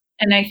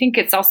 And I think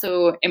it's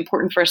also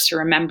important for us to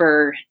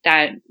remember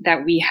that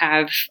we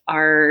have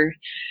our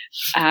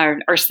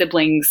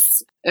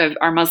siblings,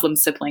 our Muslim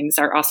siblings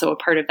are also a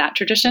part of that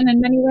tradition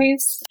in many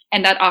ways.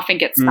 And that often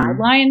gets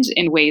sidelined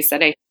in ways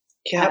that I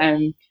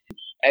Yep.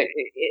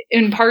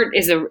 In part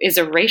is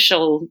a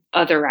racial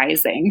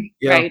otherizing,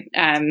 right?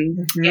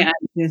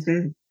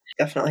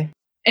 Definitely.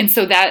 And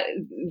so that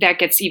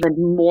gets even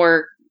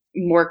more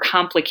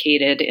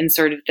complicated in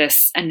sort of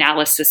this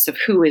analysis of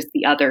who is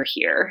the other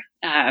here,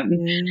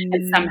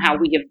 and somehow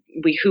we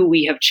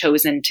have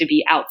chosen to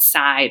be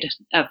outside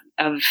of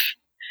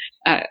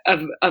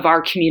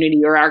our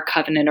community or our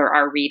covenant or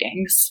our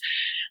readings,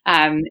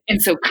 and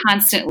so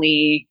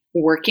constantly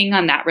working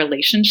on that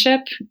relationship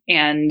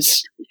and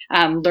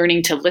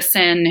learning to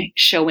listen,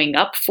 showing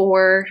up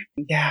for,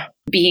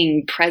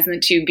 being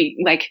present to be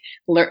like,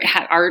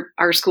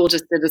 our school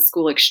just did a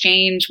school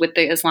exchange with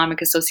the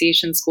Islamic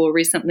Association School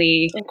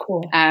recently. Oh,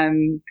 cool.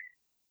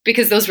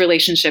 Because those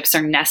relationships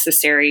are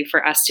necessary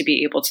for us to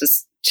be able to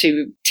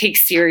take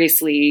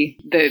seriously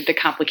the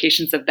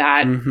complications of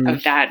that,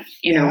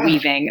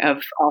 interweaving of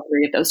all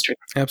three of those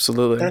truths.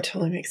 Absolutely. That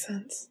totally makes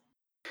sense.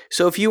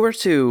 So if you were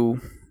to,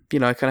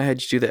 I kind of had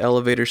you do the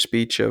elevator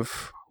speech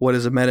of what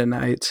is a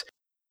Mennonite,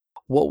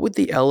 what would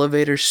the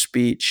elevator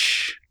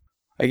speech,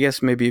 I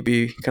guess maybe it'd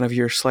be kind of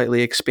your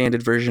slightly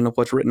expanded version of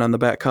what's written on the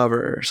back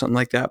cover or something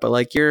like that. But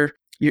like you're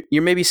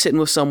maybe sitting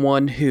with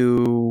someone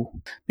who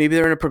maybe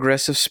they're in a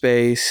progressive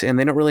space and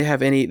they don't really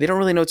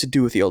know what to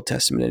do with the Old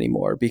Testament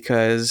anymore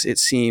because it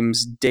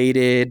seems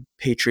dated,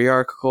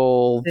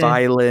 patriarchal,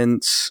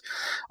 violence,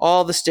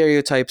 all the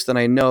stereotypes that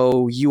I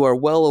know you are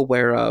well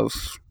aware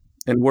of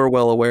and we're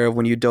well aware of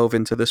when you dove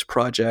into this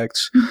project.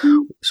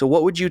 Mm-hmm. So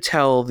what would you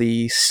tell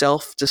the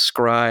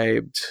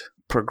self-described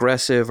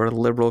progressive or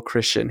liberal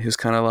Christian who's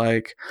kind of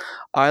like,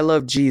 I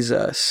love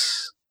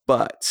Jesus,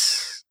 but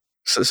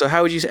so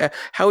how would you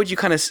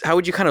kind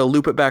of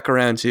loop it back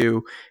around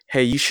to,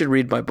 hey, you should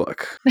read my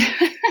book?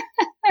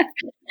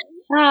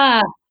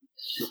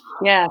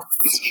 Yes.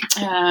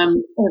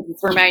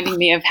 It's reminding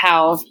me of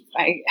how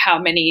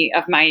many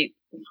of my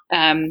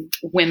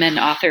women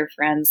author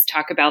friends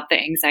talk about the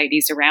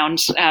anxieties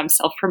around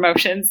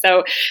self-promotion.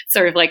 So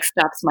sort of like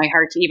stops my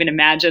heart to even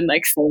imagine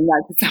like saying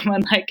that to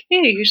someone like,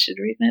 hey, you should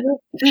read my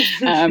book.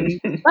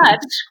 But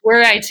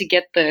were I to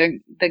get the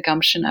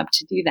gumption up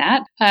to do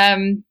that,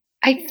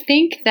 I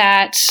think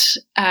that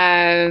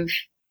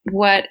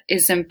what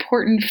is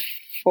important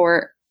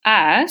for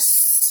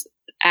us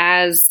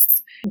as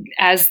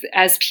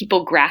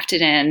people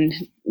grafted in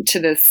to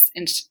the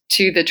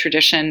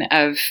tradition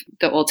of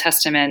the Old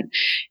Testament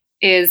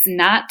is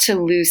not to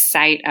lose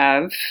sight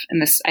of, and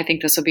this, I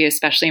think this will be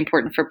especially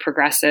important for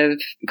progressive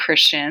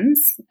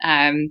Christians,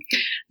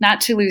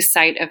 not to lose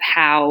sight of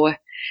how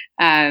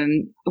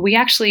we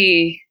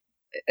actually,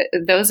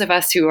 those of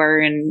us who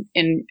are in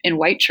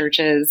white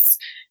churches,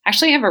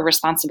 actually have a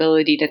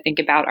responsibility to think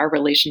about our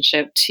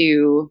relationship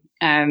to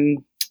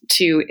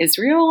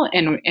Israel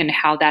and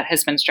how that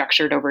has been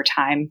structured over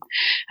time.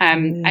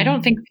 I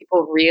don't think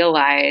people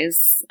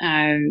realize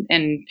and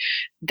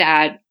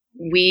that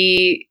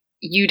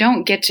you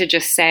don't get to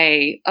just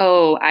say,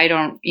 oh, I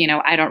don't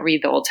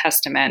read the Old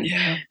Testament.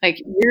 Yeah. Like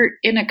you're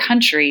in a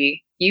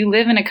country, you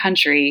live in a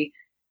country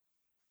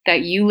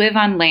that you live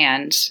on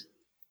land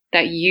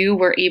that you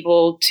were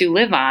able to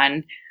live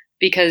on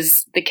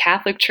because the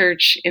Catholic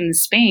Church in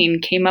Spain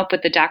came up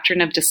with the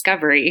doctrine of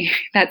discovery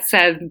that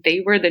said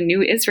they were the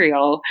new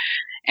Israel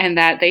and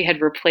that they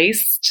had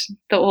replaced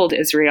the old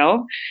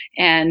Israel,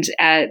 and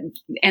they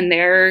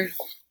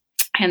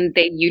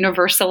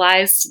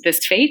universalized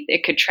this faith.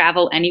 It could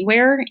travel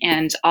anywhere,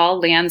 and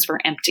all lands were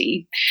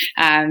empty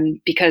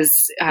and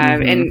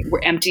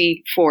were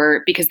empty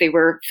because they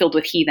were filled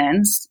with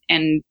heathens,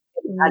 and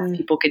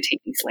people could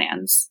take these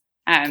lands.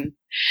 And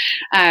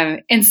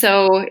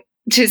so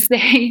to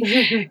say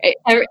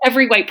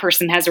every white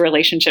person has a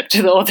relationship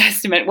to the Old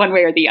Testament one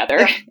way or the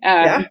other.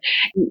 And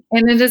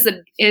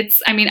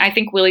I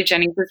think Willie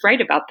Jennings is right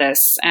about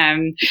this.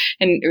 And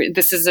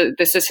this is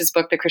his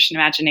book, The Christian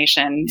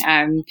Imagination,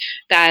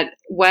 that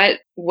what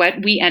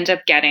we end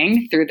up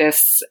getting through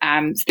this,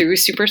 through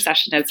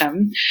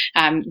supersessionism,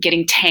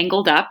 getting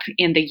tangled up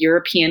in the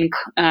European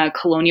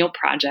colonial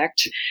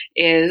project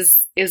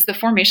is the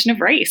formation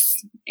of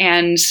race.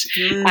 And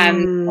we have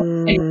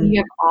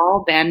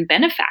all been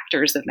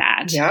benefactors of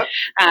that. Yep.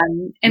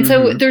 And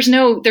so there's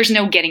no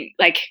getting,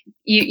 like,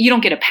 you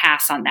don't get a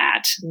pass on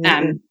that.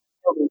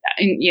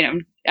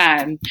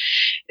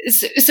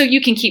 So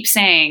you can keep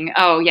saying,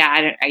 oh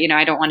yeah,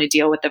 I don't want to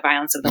deal with the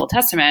violence of the Old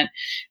Testament.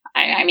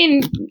 I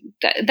mean,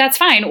 that's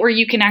fine. Or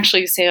you can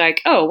actually say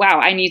like, oh wow,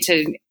 I need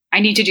to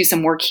do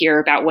some work here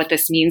about what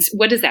this means.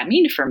 What does that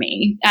mean for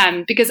me?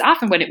 Because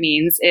often what it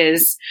means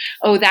is,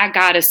 oh, that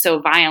God is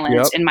so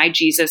violent, and my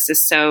Jesus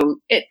is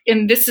so.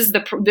 And this is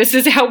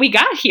how we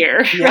got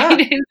here,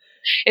 right?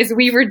 Is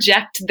we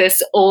reject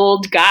this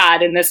old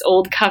God and this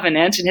old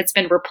covenant, and it's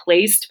been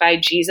replaced by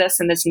Jesus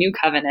and this new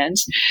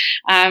covenant.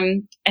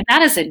 And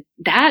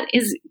that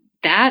is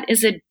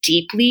a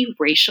deeply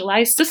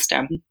racialized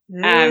system.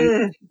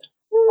 And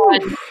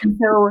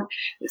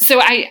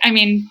so I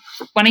mean,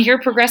 when I hear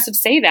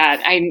progressives say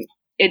that,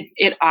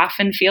 it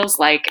often feels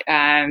like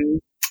a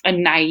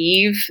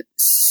naive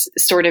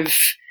sort of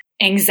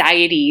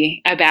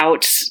anxiety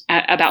about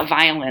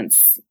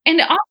violence,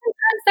 and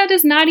oftentimes that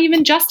is not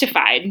even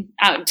justified.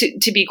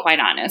 To be quite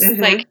honest,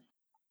 like,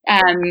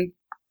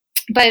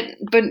 but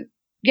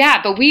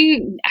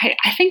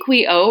I think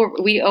we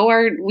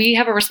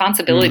have a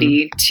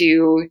responsibility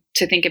to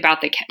think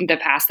about the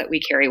past that we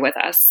carry with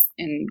us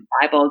in the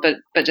Bible,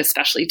 but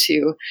especially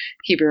to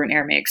Hebrew and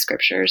Aramaic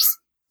scriptures.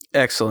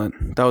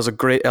 Excellent. That was a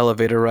great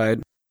elevator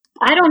ride.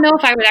 I don't know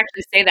if I would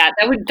actually say that.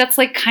 That's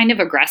like kind of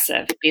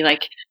aggressive. Be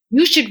like,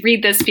 you should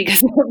read this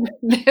because of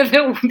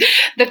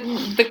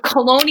the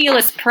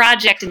colonialist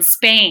project in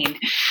Spain.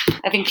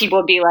 I think people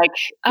would be like,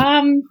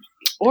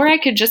 or I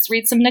could just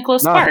read some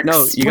Nicholas Sparks.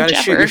 No, you got to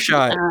shoot your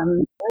shot.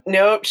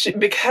 Nope,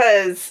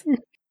 because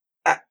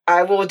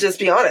I will just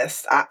be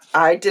honest.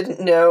 I didn't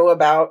know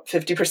about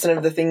 50%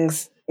 of the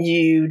things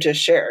you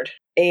just shared.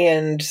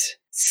 And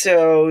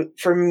so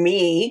for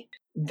me,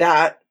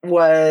 that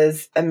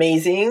was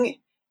amazing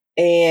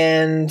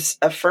and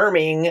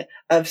affirming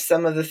of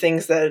some of the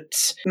things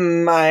that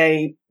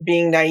my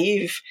being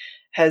naive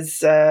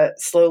has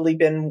slowly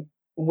been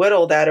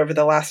whittled at over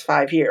the last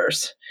 5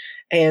 years.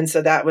 And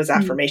so that was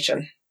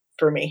affirmation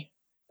for me,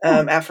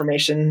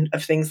 affirmation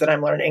of things that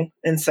I'm learning.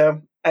 And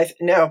so I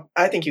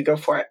think you go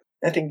for it.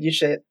 I think you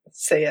should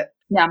say it.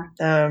 Yeah.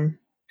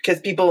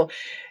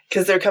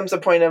 Because there comes a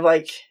point of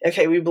like,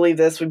 okay, we believe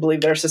this, we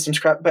believe that our system's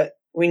corrupt, but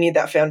we need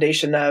that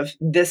foundation of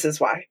this is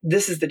why,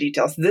 this is the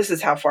details, this is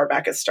how far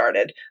back it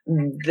started,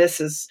 this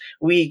is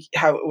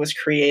how it was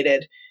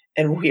created,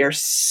 and we are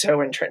so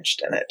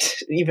entrenched in it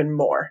even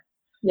more.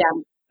 Yeah.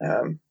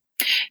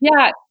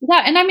 Yeah.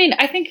 And I mean,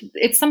 I think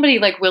it's somebody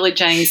like Willie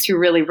Jennings who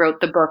really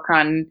wrote the book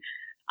on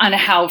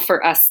how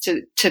for us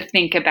to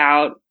think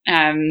about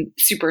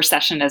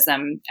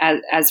supersessionism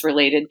as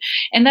related.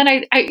 And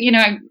then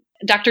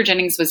Dr.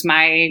 Jennings was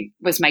my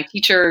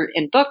teacher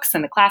in books,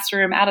 in the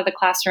classroom, out of the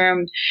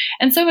classroom.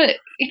 And so, as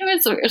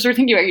we're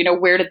thinking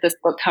about, where did this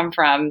book come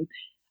from?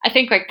 I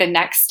think like the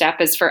next step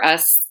is for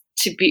us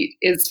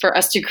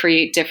to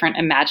create different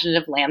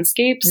imaginative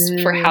landscapes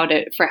for how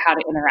to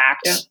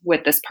interact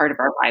with this part of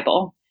our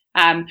Bible.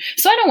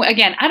 So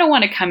I don't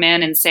want to come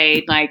in and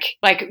say like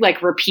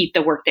repeat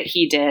the work that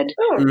he did.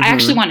 I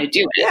actually want to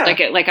do it.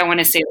 Yeah. Like I want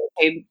to say,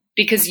 okay,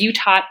 because you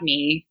taught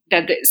me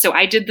that. So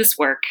I did this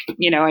work,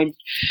 I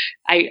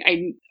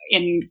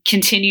and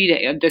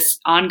continue this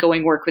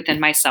ongoing work within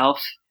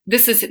myself.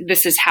 This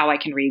is how I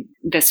can read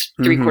this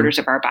 3/4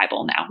 of our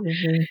Bible now.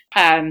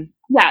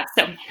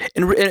 So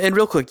and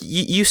real quick,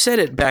 you said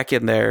it back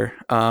in there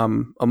a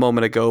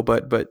moment ago,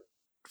 but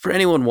for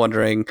anyone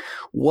wondering,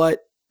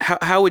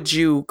 how would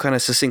you kind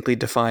of succinctly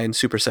define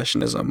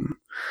supersessionism?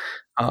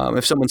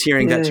 If someone's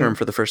hearing that term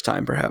for the first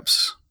time,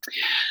 perhaps.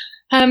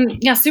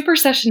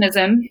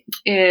 Supersessionism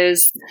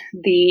is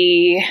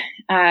the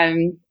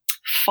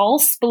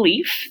false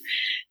belief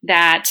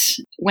that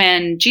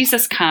when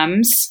Jesus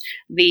comes,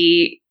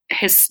 the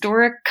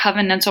historic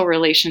covenantal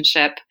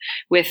relationship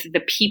with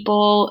the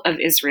people of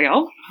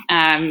Israel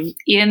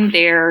in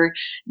their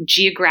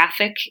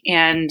geographic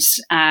and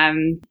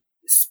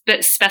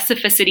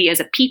specificity as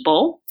a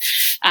people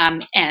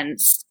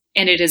ends,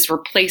 and it is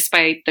replaced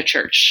by the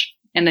church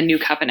and the new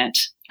covenant.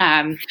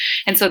 And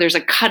so there's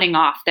a cutting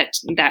off that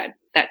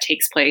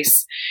takes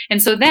place. And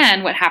so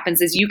then what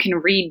happens is you can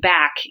read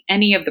back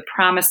any of the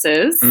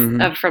promises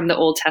from the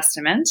Old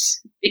Testament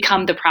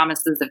become the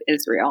promises of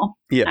Israel,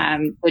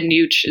 the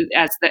new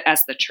as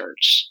the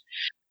church,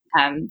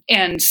 and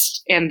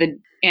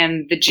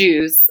the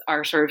Jews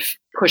are sort of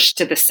pushed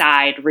to the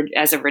side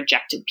as a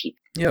rejected people.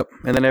 Yep,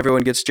 and then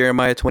everyone gets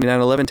Jeremiah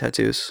 29:11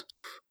 tattoos.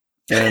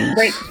 And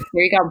right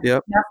there you go.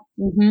 Yep.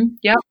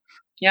 Yep.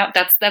 Yep.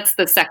 That's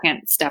the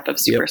second step of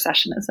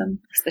supersessionism.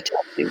 It's the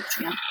tattoos.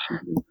 Yeah.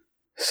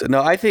 So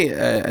no, I think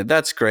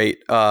that's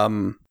great.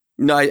 No,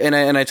 I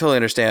totally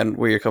understand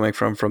where you're coming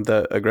from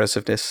the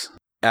aggressiveness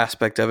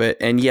aspect of it,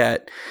 and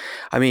yet,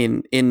 I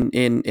mean,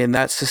 in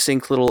that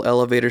succinct little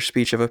elevator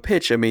speech of a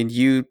pitch, I mean,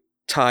 you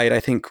tied, I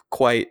think,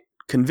 quite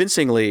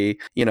convincingly,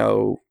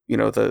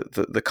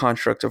 the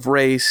construct of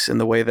race and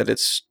the way that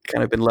it's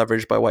kind of been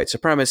leveraged by white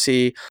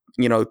supremacy,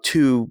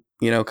 to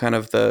kind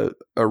of the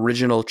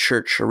original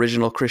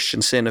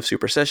Christian sin of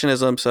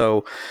supersessionism.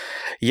 So,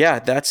 yeah,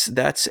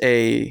 that's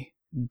a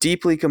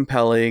deeply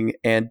compelling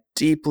and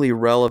deeply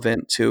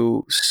relevant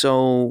to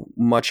so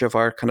much of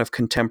our kind of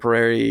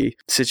contemporary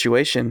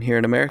situation here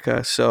in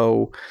America.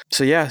 So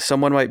yeah,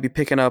 someone might be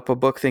picking up a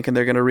book thinking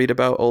they're going to read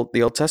about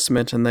the Old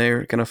Testament, and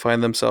they're going to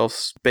find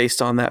themselves,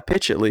 based on that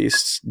pitch at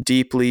least,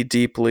 deeply,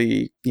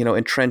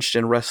 entrenched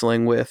in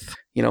wrestling with,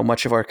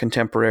 much of our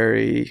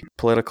contemporary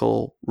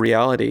political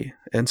reality.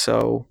 And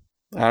so,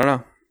 I don't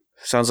know.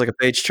 Sounds like a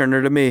page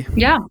turner to me.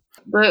 Yeah,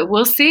 but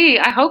we'll see.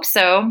 I hope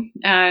so.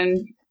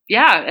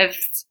 Yeah,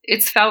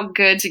 it's felt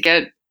good to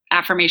get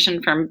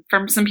affirmation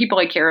from some people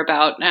I care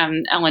about.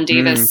 Ellen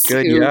Davis,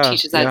 who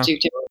teaches at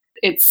Duke.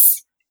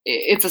 It's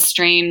a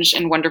strange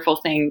and wonderful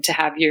thing to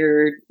have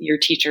your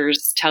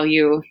teachers tell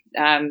you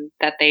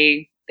that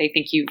they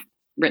think you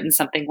written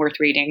something worth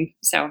reading.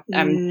 So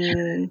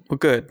I'm well,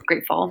 good.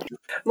 Grateful.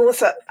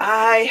 Melissa,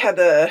 I had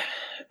a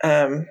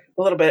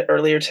little bit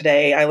earlier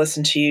today, I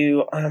listened to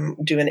you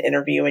do an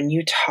interview, and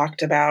you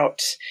talked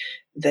about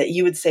that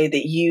you would say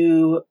that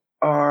you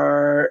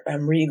are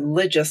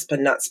religious but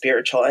not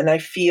spiritual. And I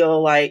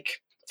feel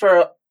like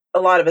for a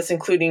lot of us,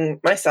 including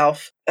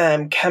myself,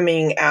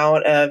 coming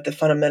out of the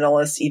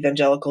fundamentalist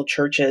evangelical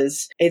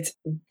churches, it's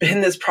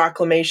been this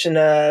proclamation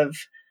of,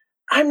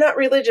 I'm not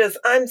religious,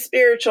 I'm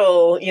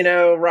spiritual,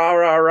 rah,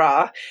 rah,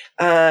 rah.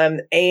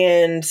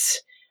 And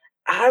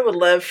I would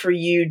love for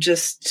you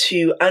just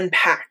to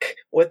unpack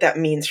what that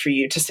means for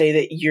you, to say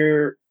that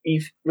you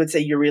would say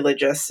you're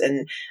religious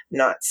and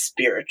not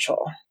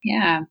spiritual.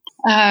 Yeah.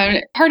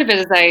 Part of it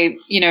is I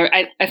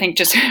think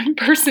just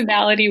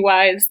personality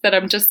wise that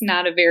I'm just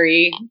not a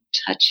very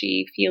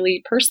touchy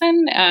feely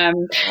person.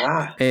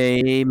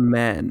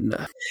 Amen.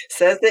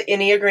 Says the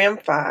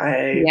Enneagram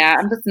 5. Yeah.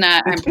 I'm just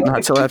not.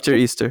 Not till after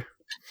Easter.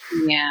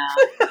 Yeah.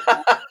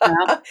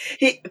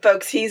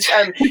 Folks, he's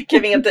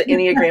giving up the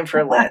Enneagram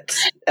for Lent,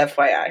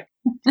 FYI.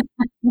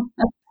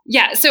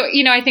 Yeah. So,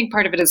 I think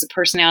part of it is a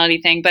personality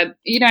thing, but,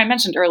 I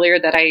mentioned earlier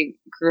that I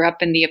grew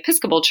up in the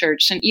Episcopal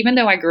Church. And even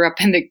though I grew up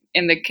in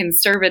the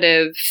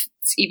conservative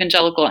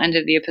evangelical end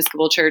of the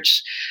Episcopal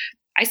Church,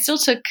 I still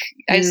took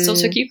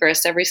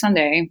Eucharist every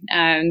Sunday.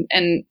 And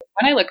when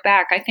I look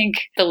back, I think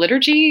the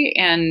liturgy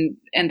and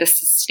the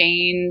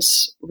sustained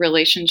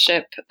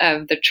relationship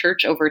of the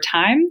church over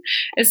time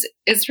is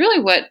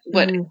really what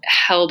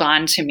held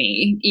on to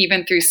me,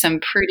 even through some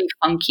pretty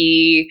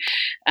funky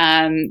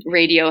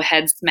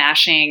Radiohead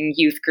smashing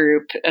youth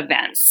group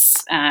events.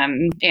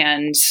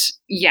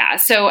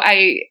 So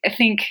I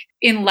think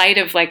in light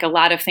of like a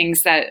lot of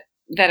things that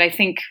I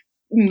think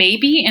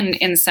maybe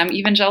in some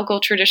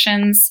evangelical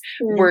traditions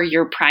were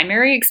your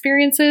primary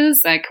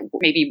experiences, like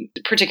maybe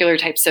particular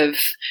types of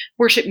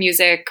worship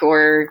music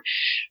or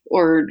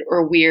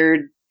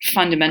weird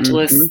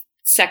fundamentalist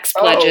sex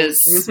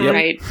pledges,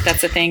 right?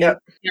 That's a thing. Yep.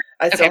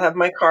 I still have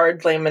my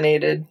card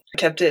laminated.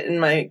 Kept it in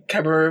my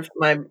cover of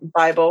my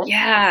Bible.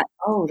 Yeah.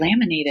 Oh,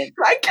 laminated.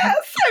 I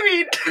guess. I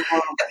mean,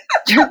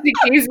 just in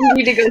case you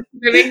need to go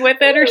swimming with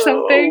it or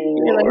something.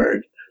 Oh,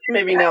 Lord.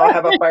 Maybe now I'll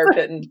have a fire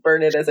pit and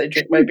burn it as I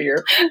drink my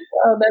beer.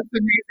 Oh, that's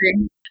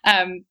amazing.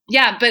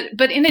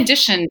 But in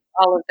addition,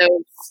 all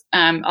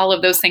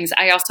of those things,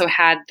 I also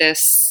had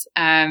this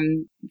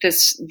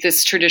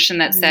tradition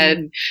that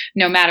said,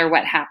 no matter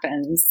what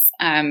happens,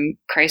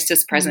 Christ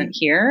is present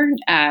here,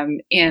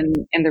 in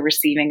the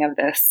receiving of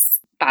this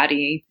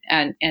body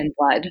and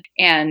blood,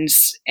 and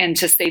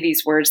to say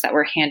these words that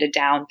were handed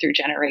down through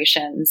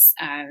generations,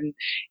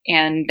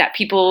 and that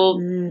people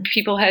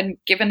had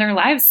given their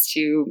lives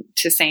to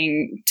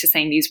saying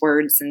these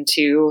words and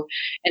to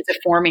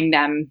forming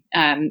them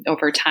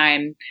over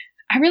time.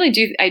 I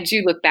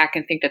do look back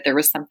and think that there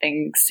was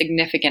something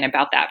significant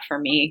about that for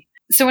me.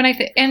 So when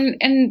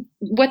and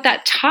what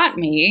that taught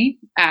me,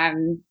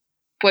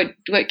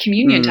 what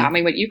communion taught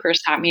me, what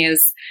Eucharist taught me,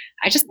 is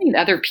I just need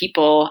other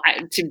people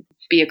to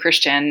be a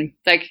Christian.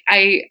 Like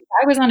I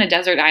was on a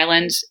desert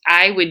island,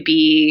 I would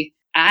be,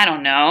 I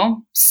don't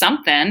know,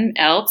 something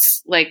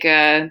else, like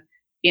a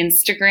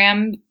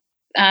Instagram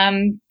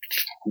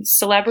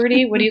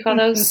celebrity. What do you call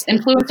those?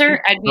 Influencer.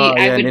 I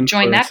would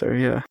join that.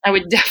 Yeah. I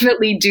would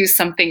definitely do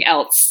something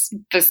else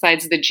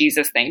besides the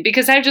Jesus thing,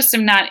 because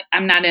I'm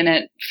not in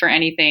it for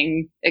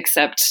anything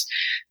except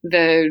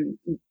the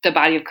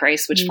body of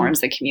Christ, which forms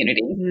the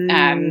community.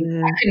 I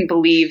couldn't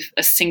believe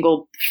a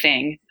single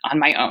thing on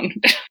my own.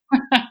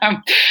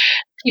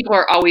 People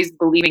are always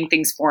believing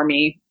things for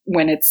me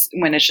when it's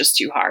just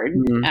too hard.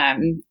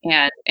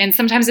 And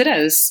sometimes it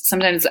is.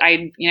 Sometimes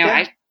I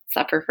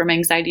suffer from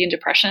anxiety and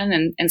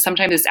depression, and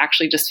sometimes it's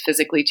actually just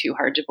physically too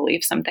hard to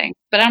believe something.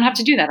 But I don't have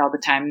to do that all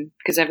the time,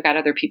 because I've got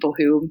other people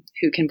who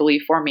can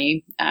believe for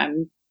me,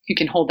 who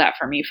can hold that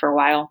for me for a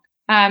while.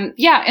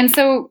 And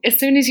so as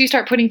soon as you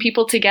start putting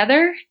people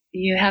together,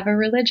 you have a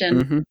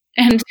religion.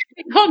 And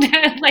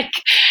like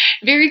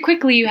very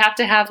quickly you have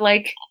to have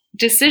like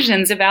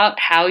decisions about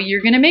how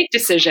you're going to make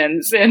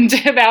decisions, and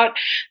about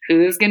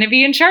who's going to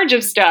be in charge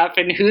of stuff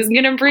and who's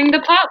going to bring the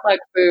potluck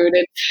food.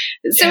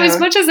 And so as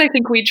much as I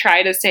think we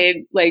try to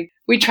say, like,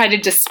 we try to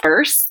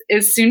disperse,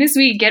 as soon as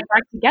we get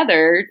back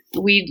together,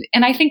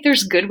 and I think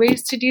there's good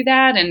ways to do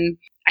that. And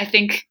I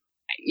think,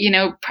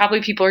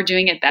 probably people are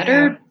doing it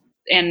better.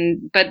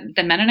 But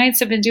the Mennonites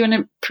have been doing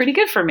it pretty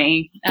good for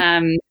me.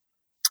 It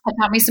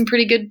taught me some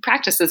pretty good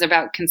practices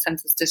about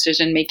consensus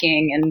decision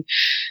making and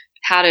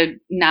how to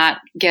not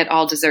get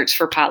all desserts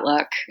for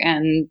potluck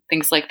and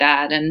things like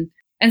that. And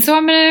so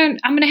I'm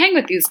gonna hang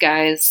with these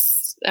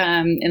guys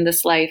in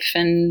this life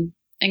and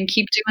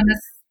keep doing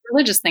this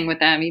religious thing with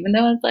them, even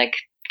though it like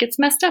gets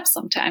messed up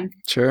sometime.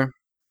 Sure.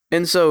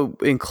 And so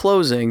in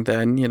closing,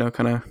 then,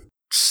 kind of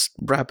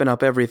wrapping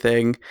up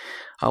everything,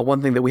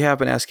 one thing that we have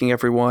been asking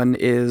everyone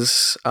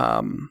is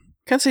kind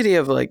of this idea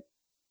of like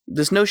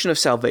this notion of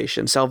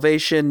salvation.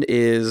 Salvation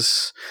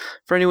is,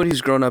 for anyone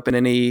who's grown up in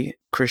any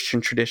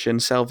Christian tradition,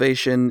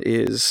 salvation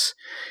is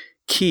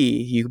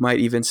key. You might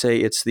even say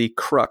it's the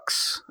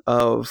crux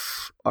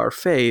of our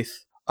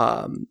faith.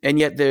 And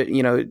yet,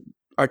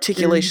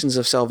 articulations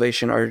of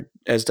salvation are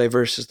as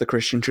diverse as the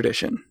Christian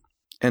tradition.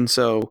 And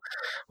so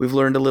we've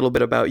learned a little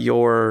bit about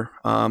your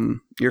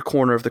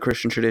corner of the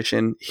Christian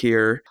tradition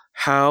here.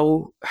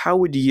 How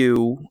would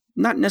you,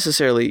 not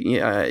necessarily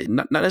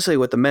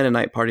what the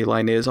Mennonite party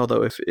line is,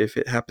 although if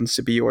it happens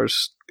to be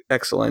yours,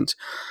 excellent.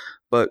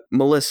 But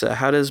Melissa,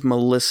 how does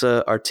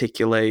Melissa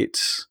articulate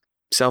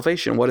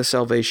salvation? What does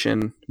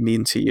salvation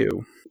mean to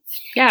you?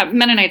 Yeah,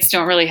 Mennonites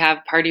don't really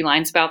have party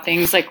lines about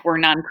things. Like, we're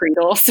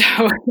non-creedal, so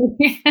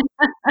you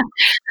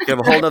have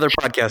a whole other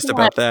podcast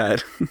about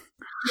that.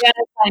 Yes,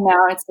 I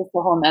know. It's just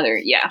a whole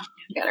nother,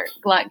 got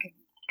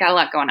a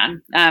lot going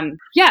on.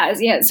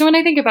 So when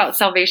I think about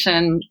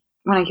salvation,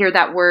 when I hear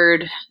that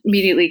word,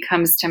 immediately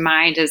comes to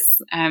mind is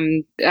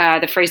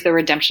the phrase, the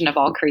redemption of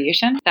all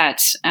creation.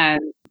 That I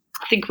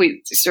think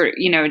we sort of,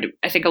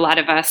 I think a lot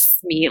of us,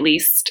 me at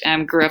least,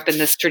 grew up in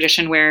this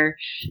tradition where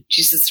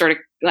Jesus sort of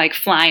like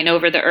flying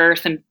over the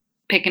earth and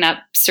picking up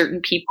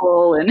certain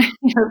people and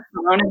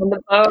throwing them in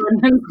the boat,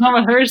 and some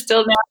of them are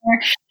still down there.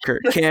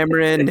 Kirk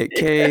Cameron, Nick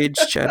Cage,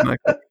 Chad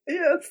Michael.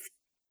 Yes.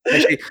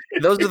 Actually,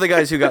 those are the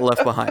guys who got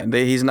left behind.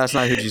 That's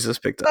not who Jesus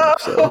picked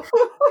up. So.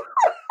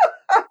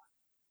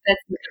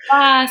 That's the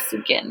class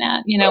of getting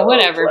at,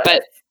 whatever.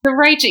 But the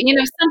right,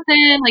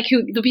 something like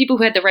the people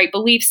who had the right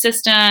belief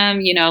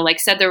system, like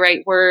said the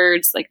right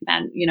words, like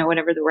that,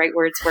 whatever the right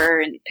words were,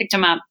 and picked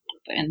them up,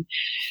 and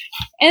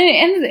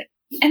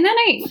then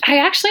I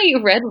actually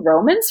read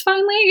Romans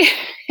finally,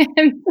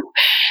 and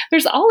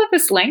there's all of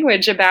this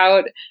language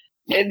about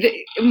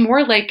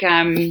more like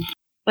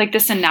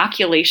this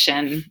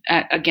inoculation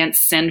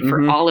against sin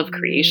for all of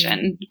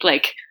creation,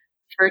 like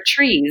for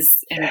trees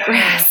and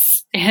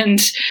grass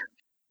and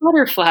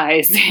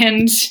butterflies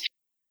and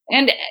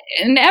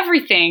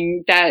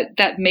everything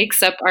that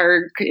makes up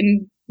our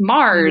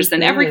Mars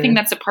and everything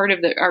that's a part of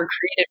our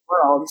created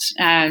world,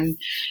 and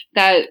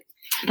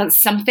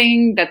that's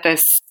something that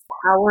this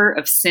power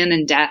of sin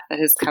and death that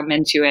has come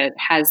into it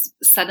has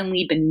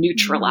suddenly been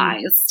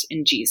neutralized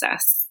in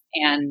Jesus.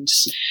 And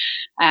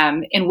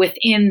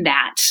within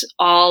that,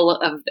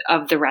 all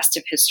of the rest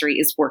of history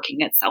is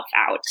working itself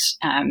out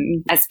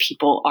as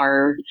people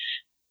are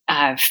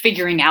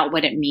figuring out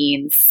what it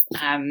means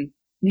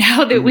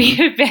now that we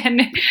have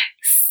been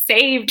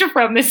saved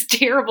from this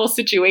terrible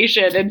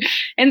situation,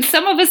 and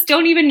some of us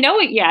don't even know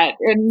it yet.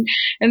 And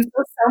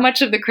so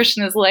much of the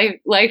Christian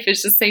life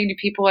is just saying to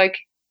people like,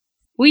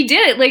 we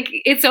did it, like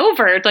it's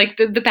over, like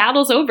the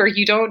battle's over.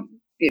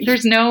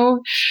 There's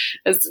no,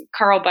 as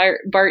Karl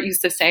Barth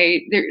used to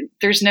say,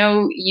 there's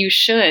no you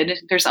should,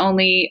 there's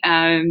only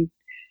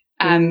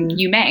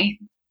you may.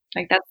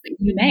 Like that's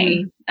you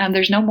may.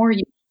 There's no more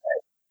you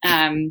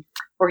should,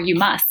 or you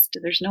must.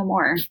 There's no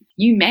more.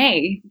 You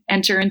may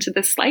enter into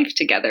this life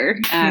together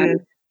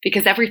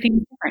because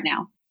everything's different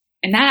now.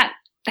 And that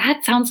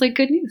sounds like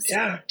good news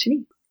to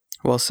me.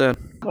 Well said.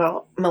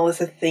 Well,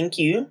 Melissa, thank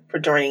you for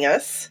joining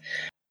us.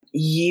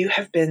 You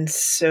have been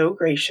so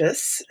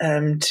gracious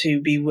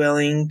to be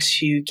willing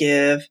to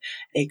give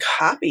a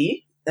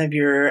copy of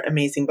your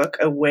amazing book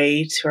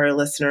away to our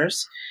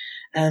listeners.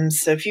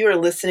 So if you are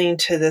listening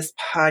to this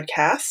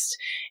podcast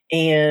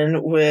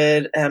and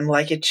would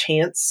like a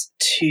chance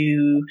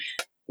to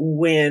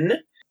win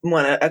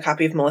a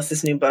copy of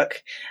Melissa's new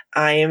book,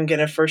 I am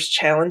going to first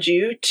challenge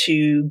you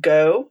to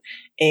go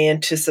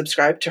and to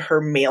subscribe to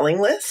her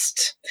mailing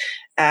list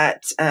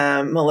at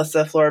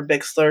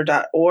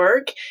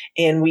melissaflorbixler.org.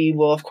 And we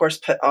will, of course,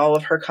 put all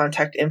of her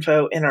contact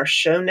info in our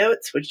show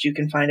notes, which you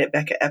can find at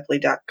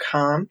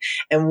beccaepley.com.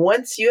 And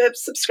once you have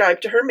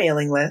subscribed to her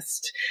mailing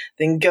list,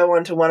 then go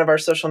onto one of our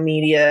social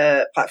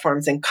media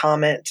platforms and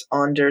comment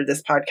under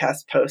this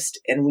podcast post,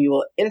 and we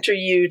will enter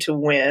you to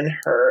win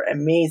her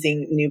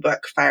amazing new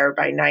book, Fire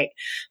by Night,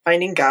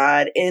 Finding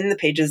God in the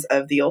Pages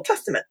of the Old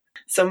Testament.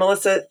 So,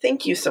 Melissa,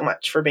 thank you so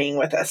much for being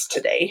with us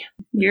today.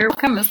 You're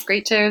welcome. It's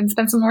great to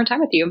spend some more time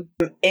with you.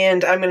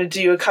 And I'm going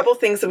to do a couple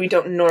things that we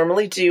don't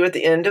normally do at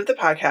the end of the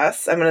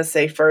podcast. I'm going to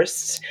say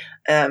first,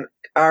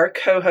 our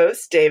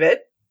co-host, David,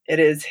 it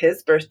is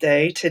his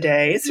birthday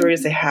today. So we're going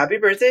to say happy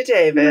birthday,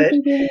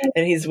 David.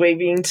 And he's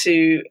waving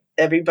to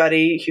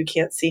everybody who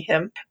can't see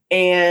him.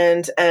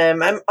 And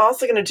I'm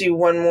also going to do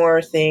one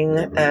more thing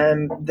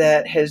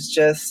that has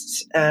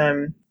just...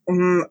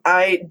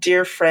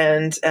 dear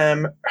friend,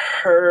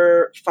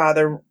 her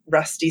father,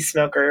 Rusty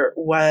Smoker,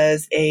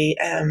 was a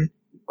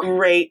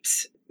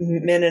great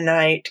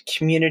Mennonite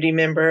community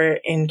member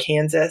in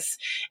Kansas.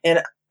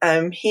 And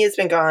he has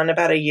been gone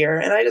about a year,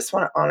 and I just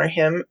want to honor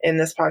him in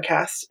this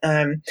podcast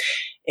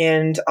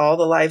and all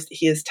the lives that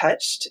he has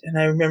touched. And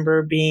I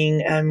remember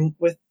being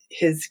with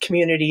his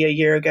community a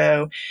year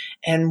ago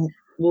and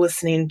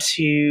listening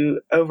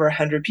to over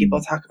 100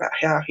 people talk about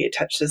how he had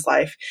touched his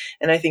life.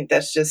 And I think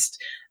that's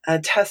just a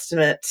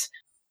testament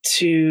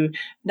to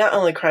not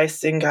only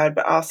Christ and God,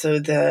 but also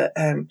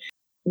the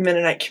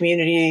Mennonite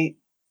community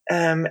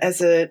as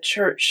a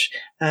church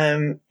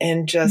and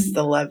just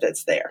the love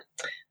that's there.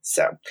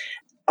 So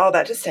all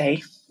that to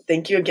say,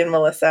 Thank you again,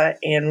 Melissa.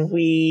 And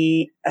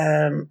we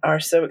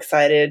are so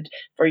excited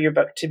for your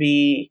book to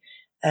be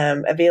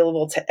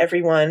available to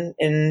everyone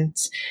and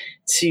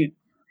to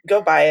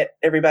go buy it,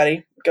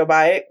 everybody. Go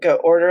buy it, go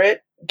order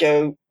it,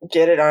 go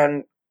get it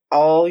on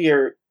all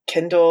your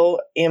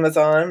Kindle,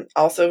 Amazon.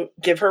 Also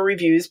give her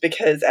reviews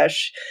because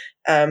as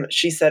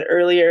she said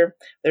earlier,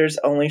 there's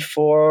only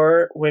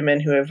 4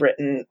 women who have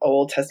written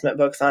Old Testament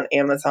books on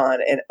Amazon.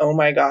 And oh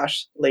my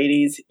gosh,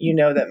 ladies, you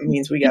know that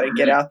means we got to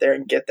get out there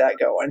and get that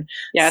going.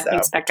 Yeah,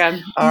 thanks,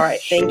 Becca. All right.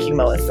 Thank you,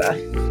 Melissa.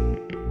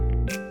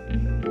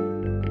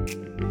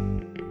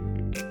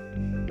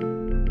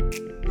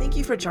 Thank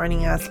you for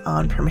joining us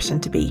on Permission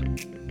to Be.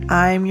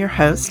 I'm your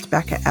host,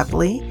 Becca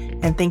Epley,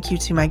 and thank you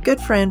to my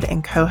good friend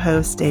and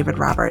co-host, David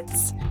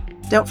Roberts.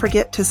 Don't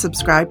forget to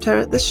subscribe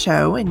to the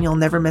show and you'll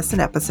never miss an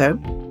episode.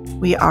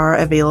 We are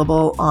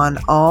available on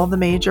all the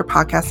major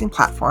podcasting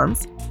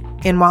platforms.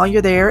 And while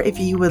you're there, if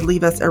you would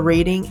leave us a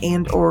rating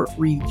and or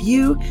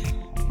review,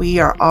 we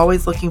are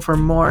always looking for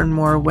more and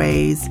more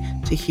ways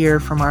to hear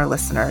from our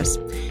listeners.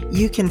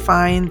 You can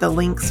find the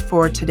links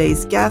for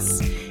today's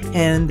guests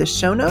and the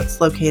show notes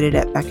located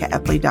at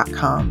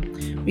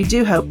beccaepley.com. We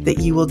do hope that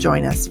you will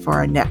join us for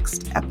our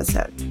next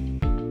episode.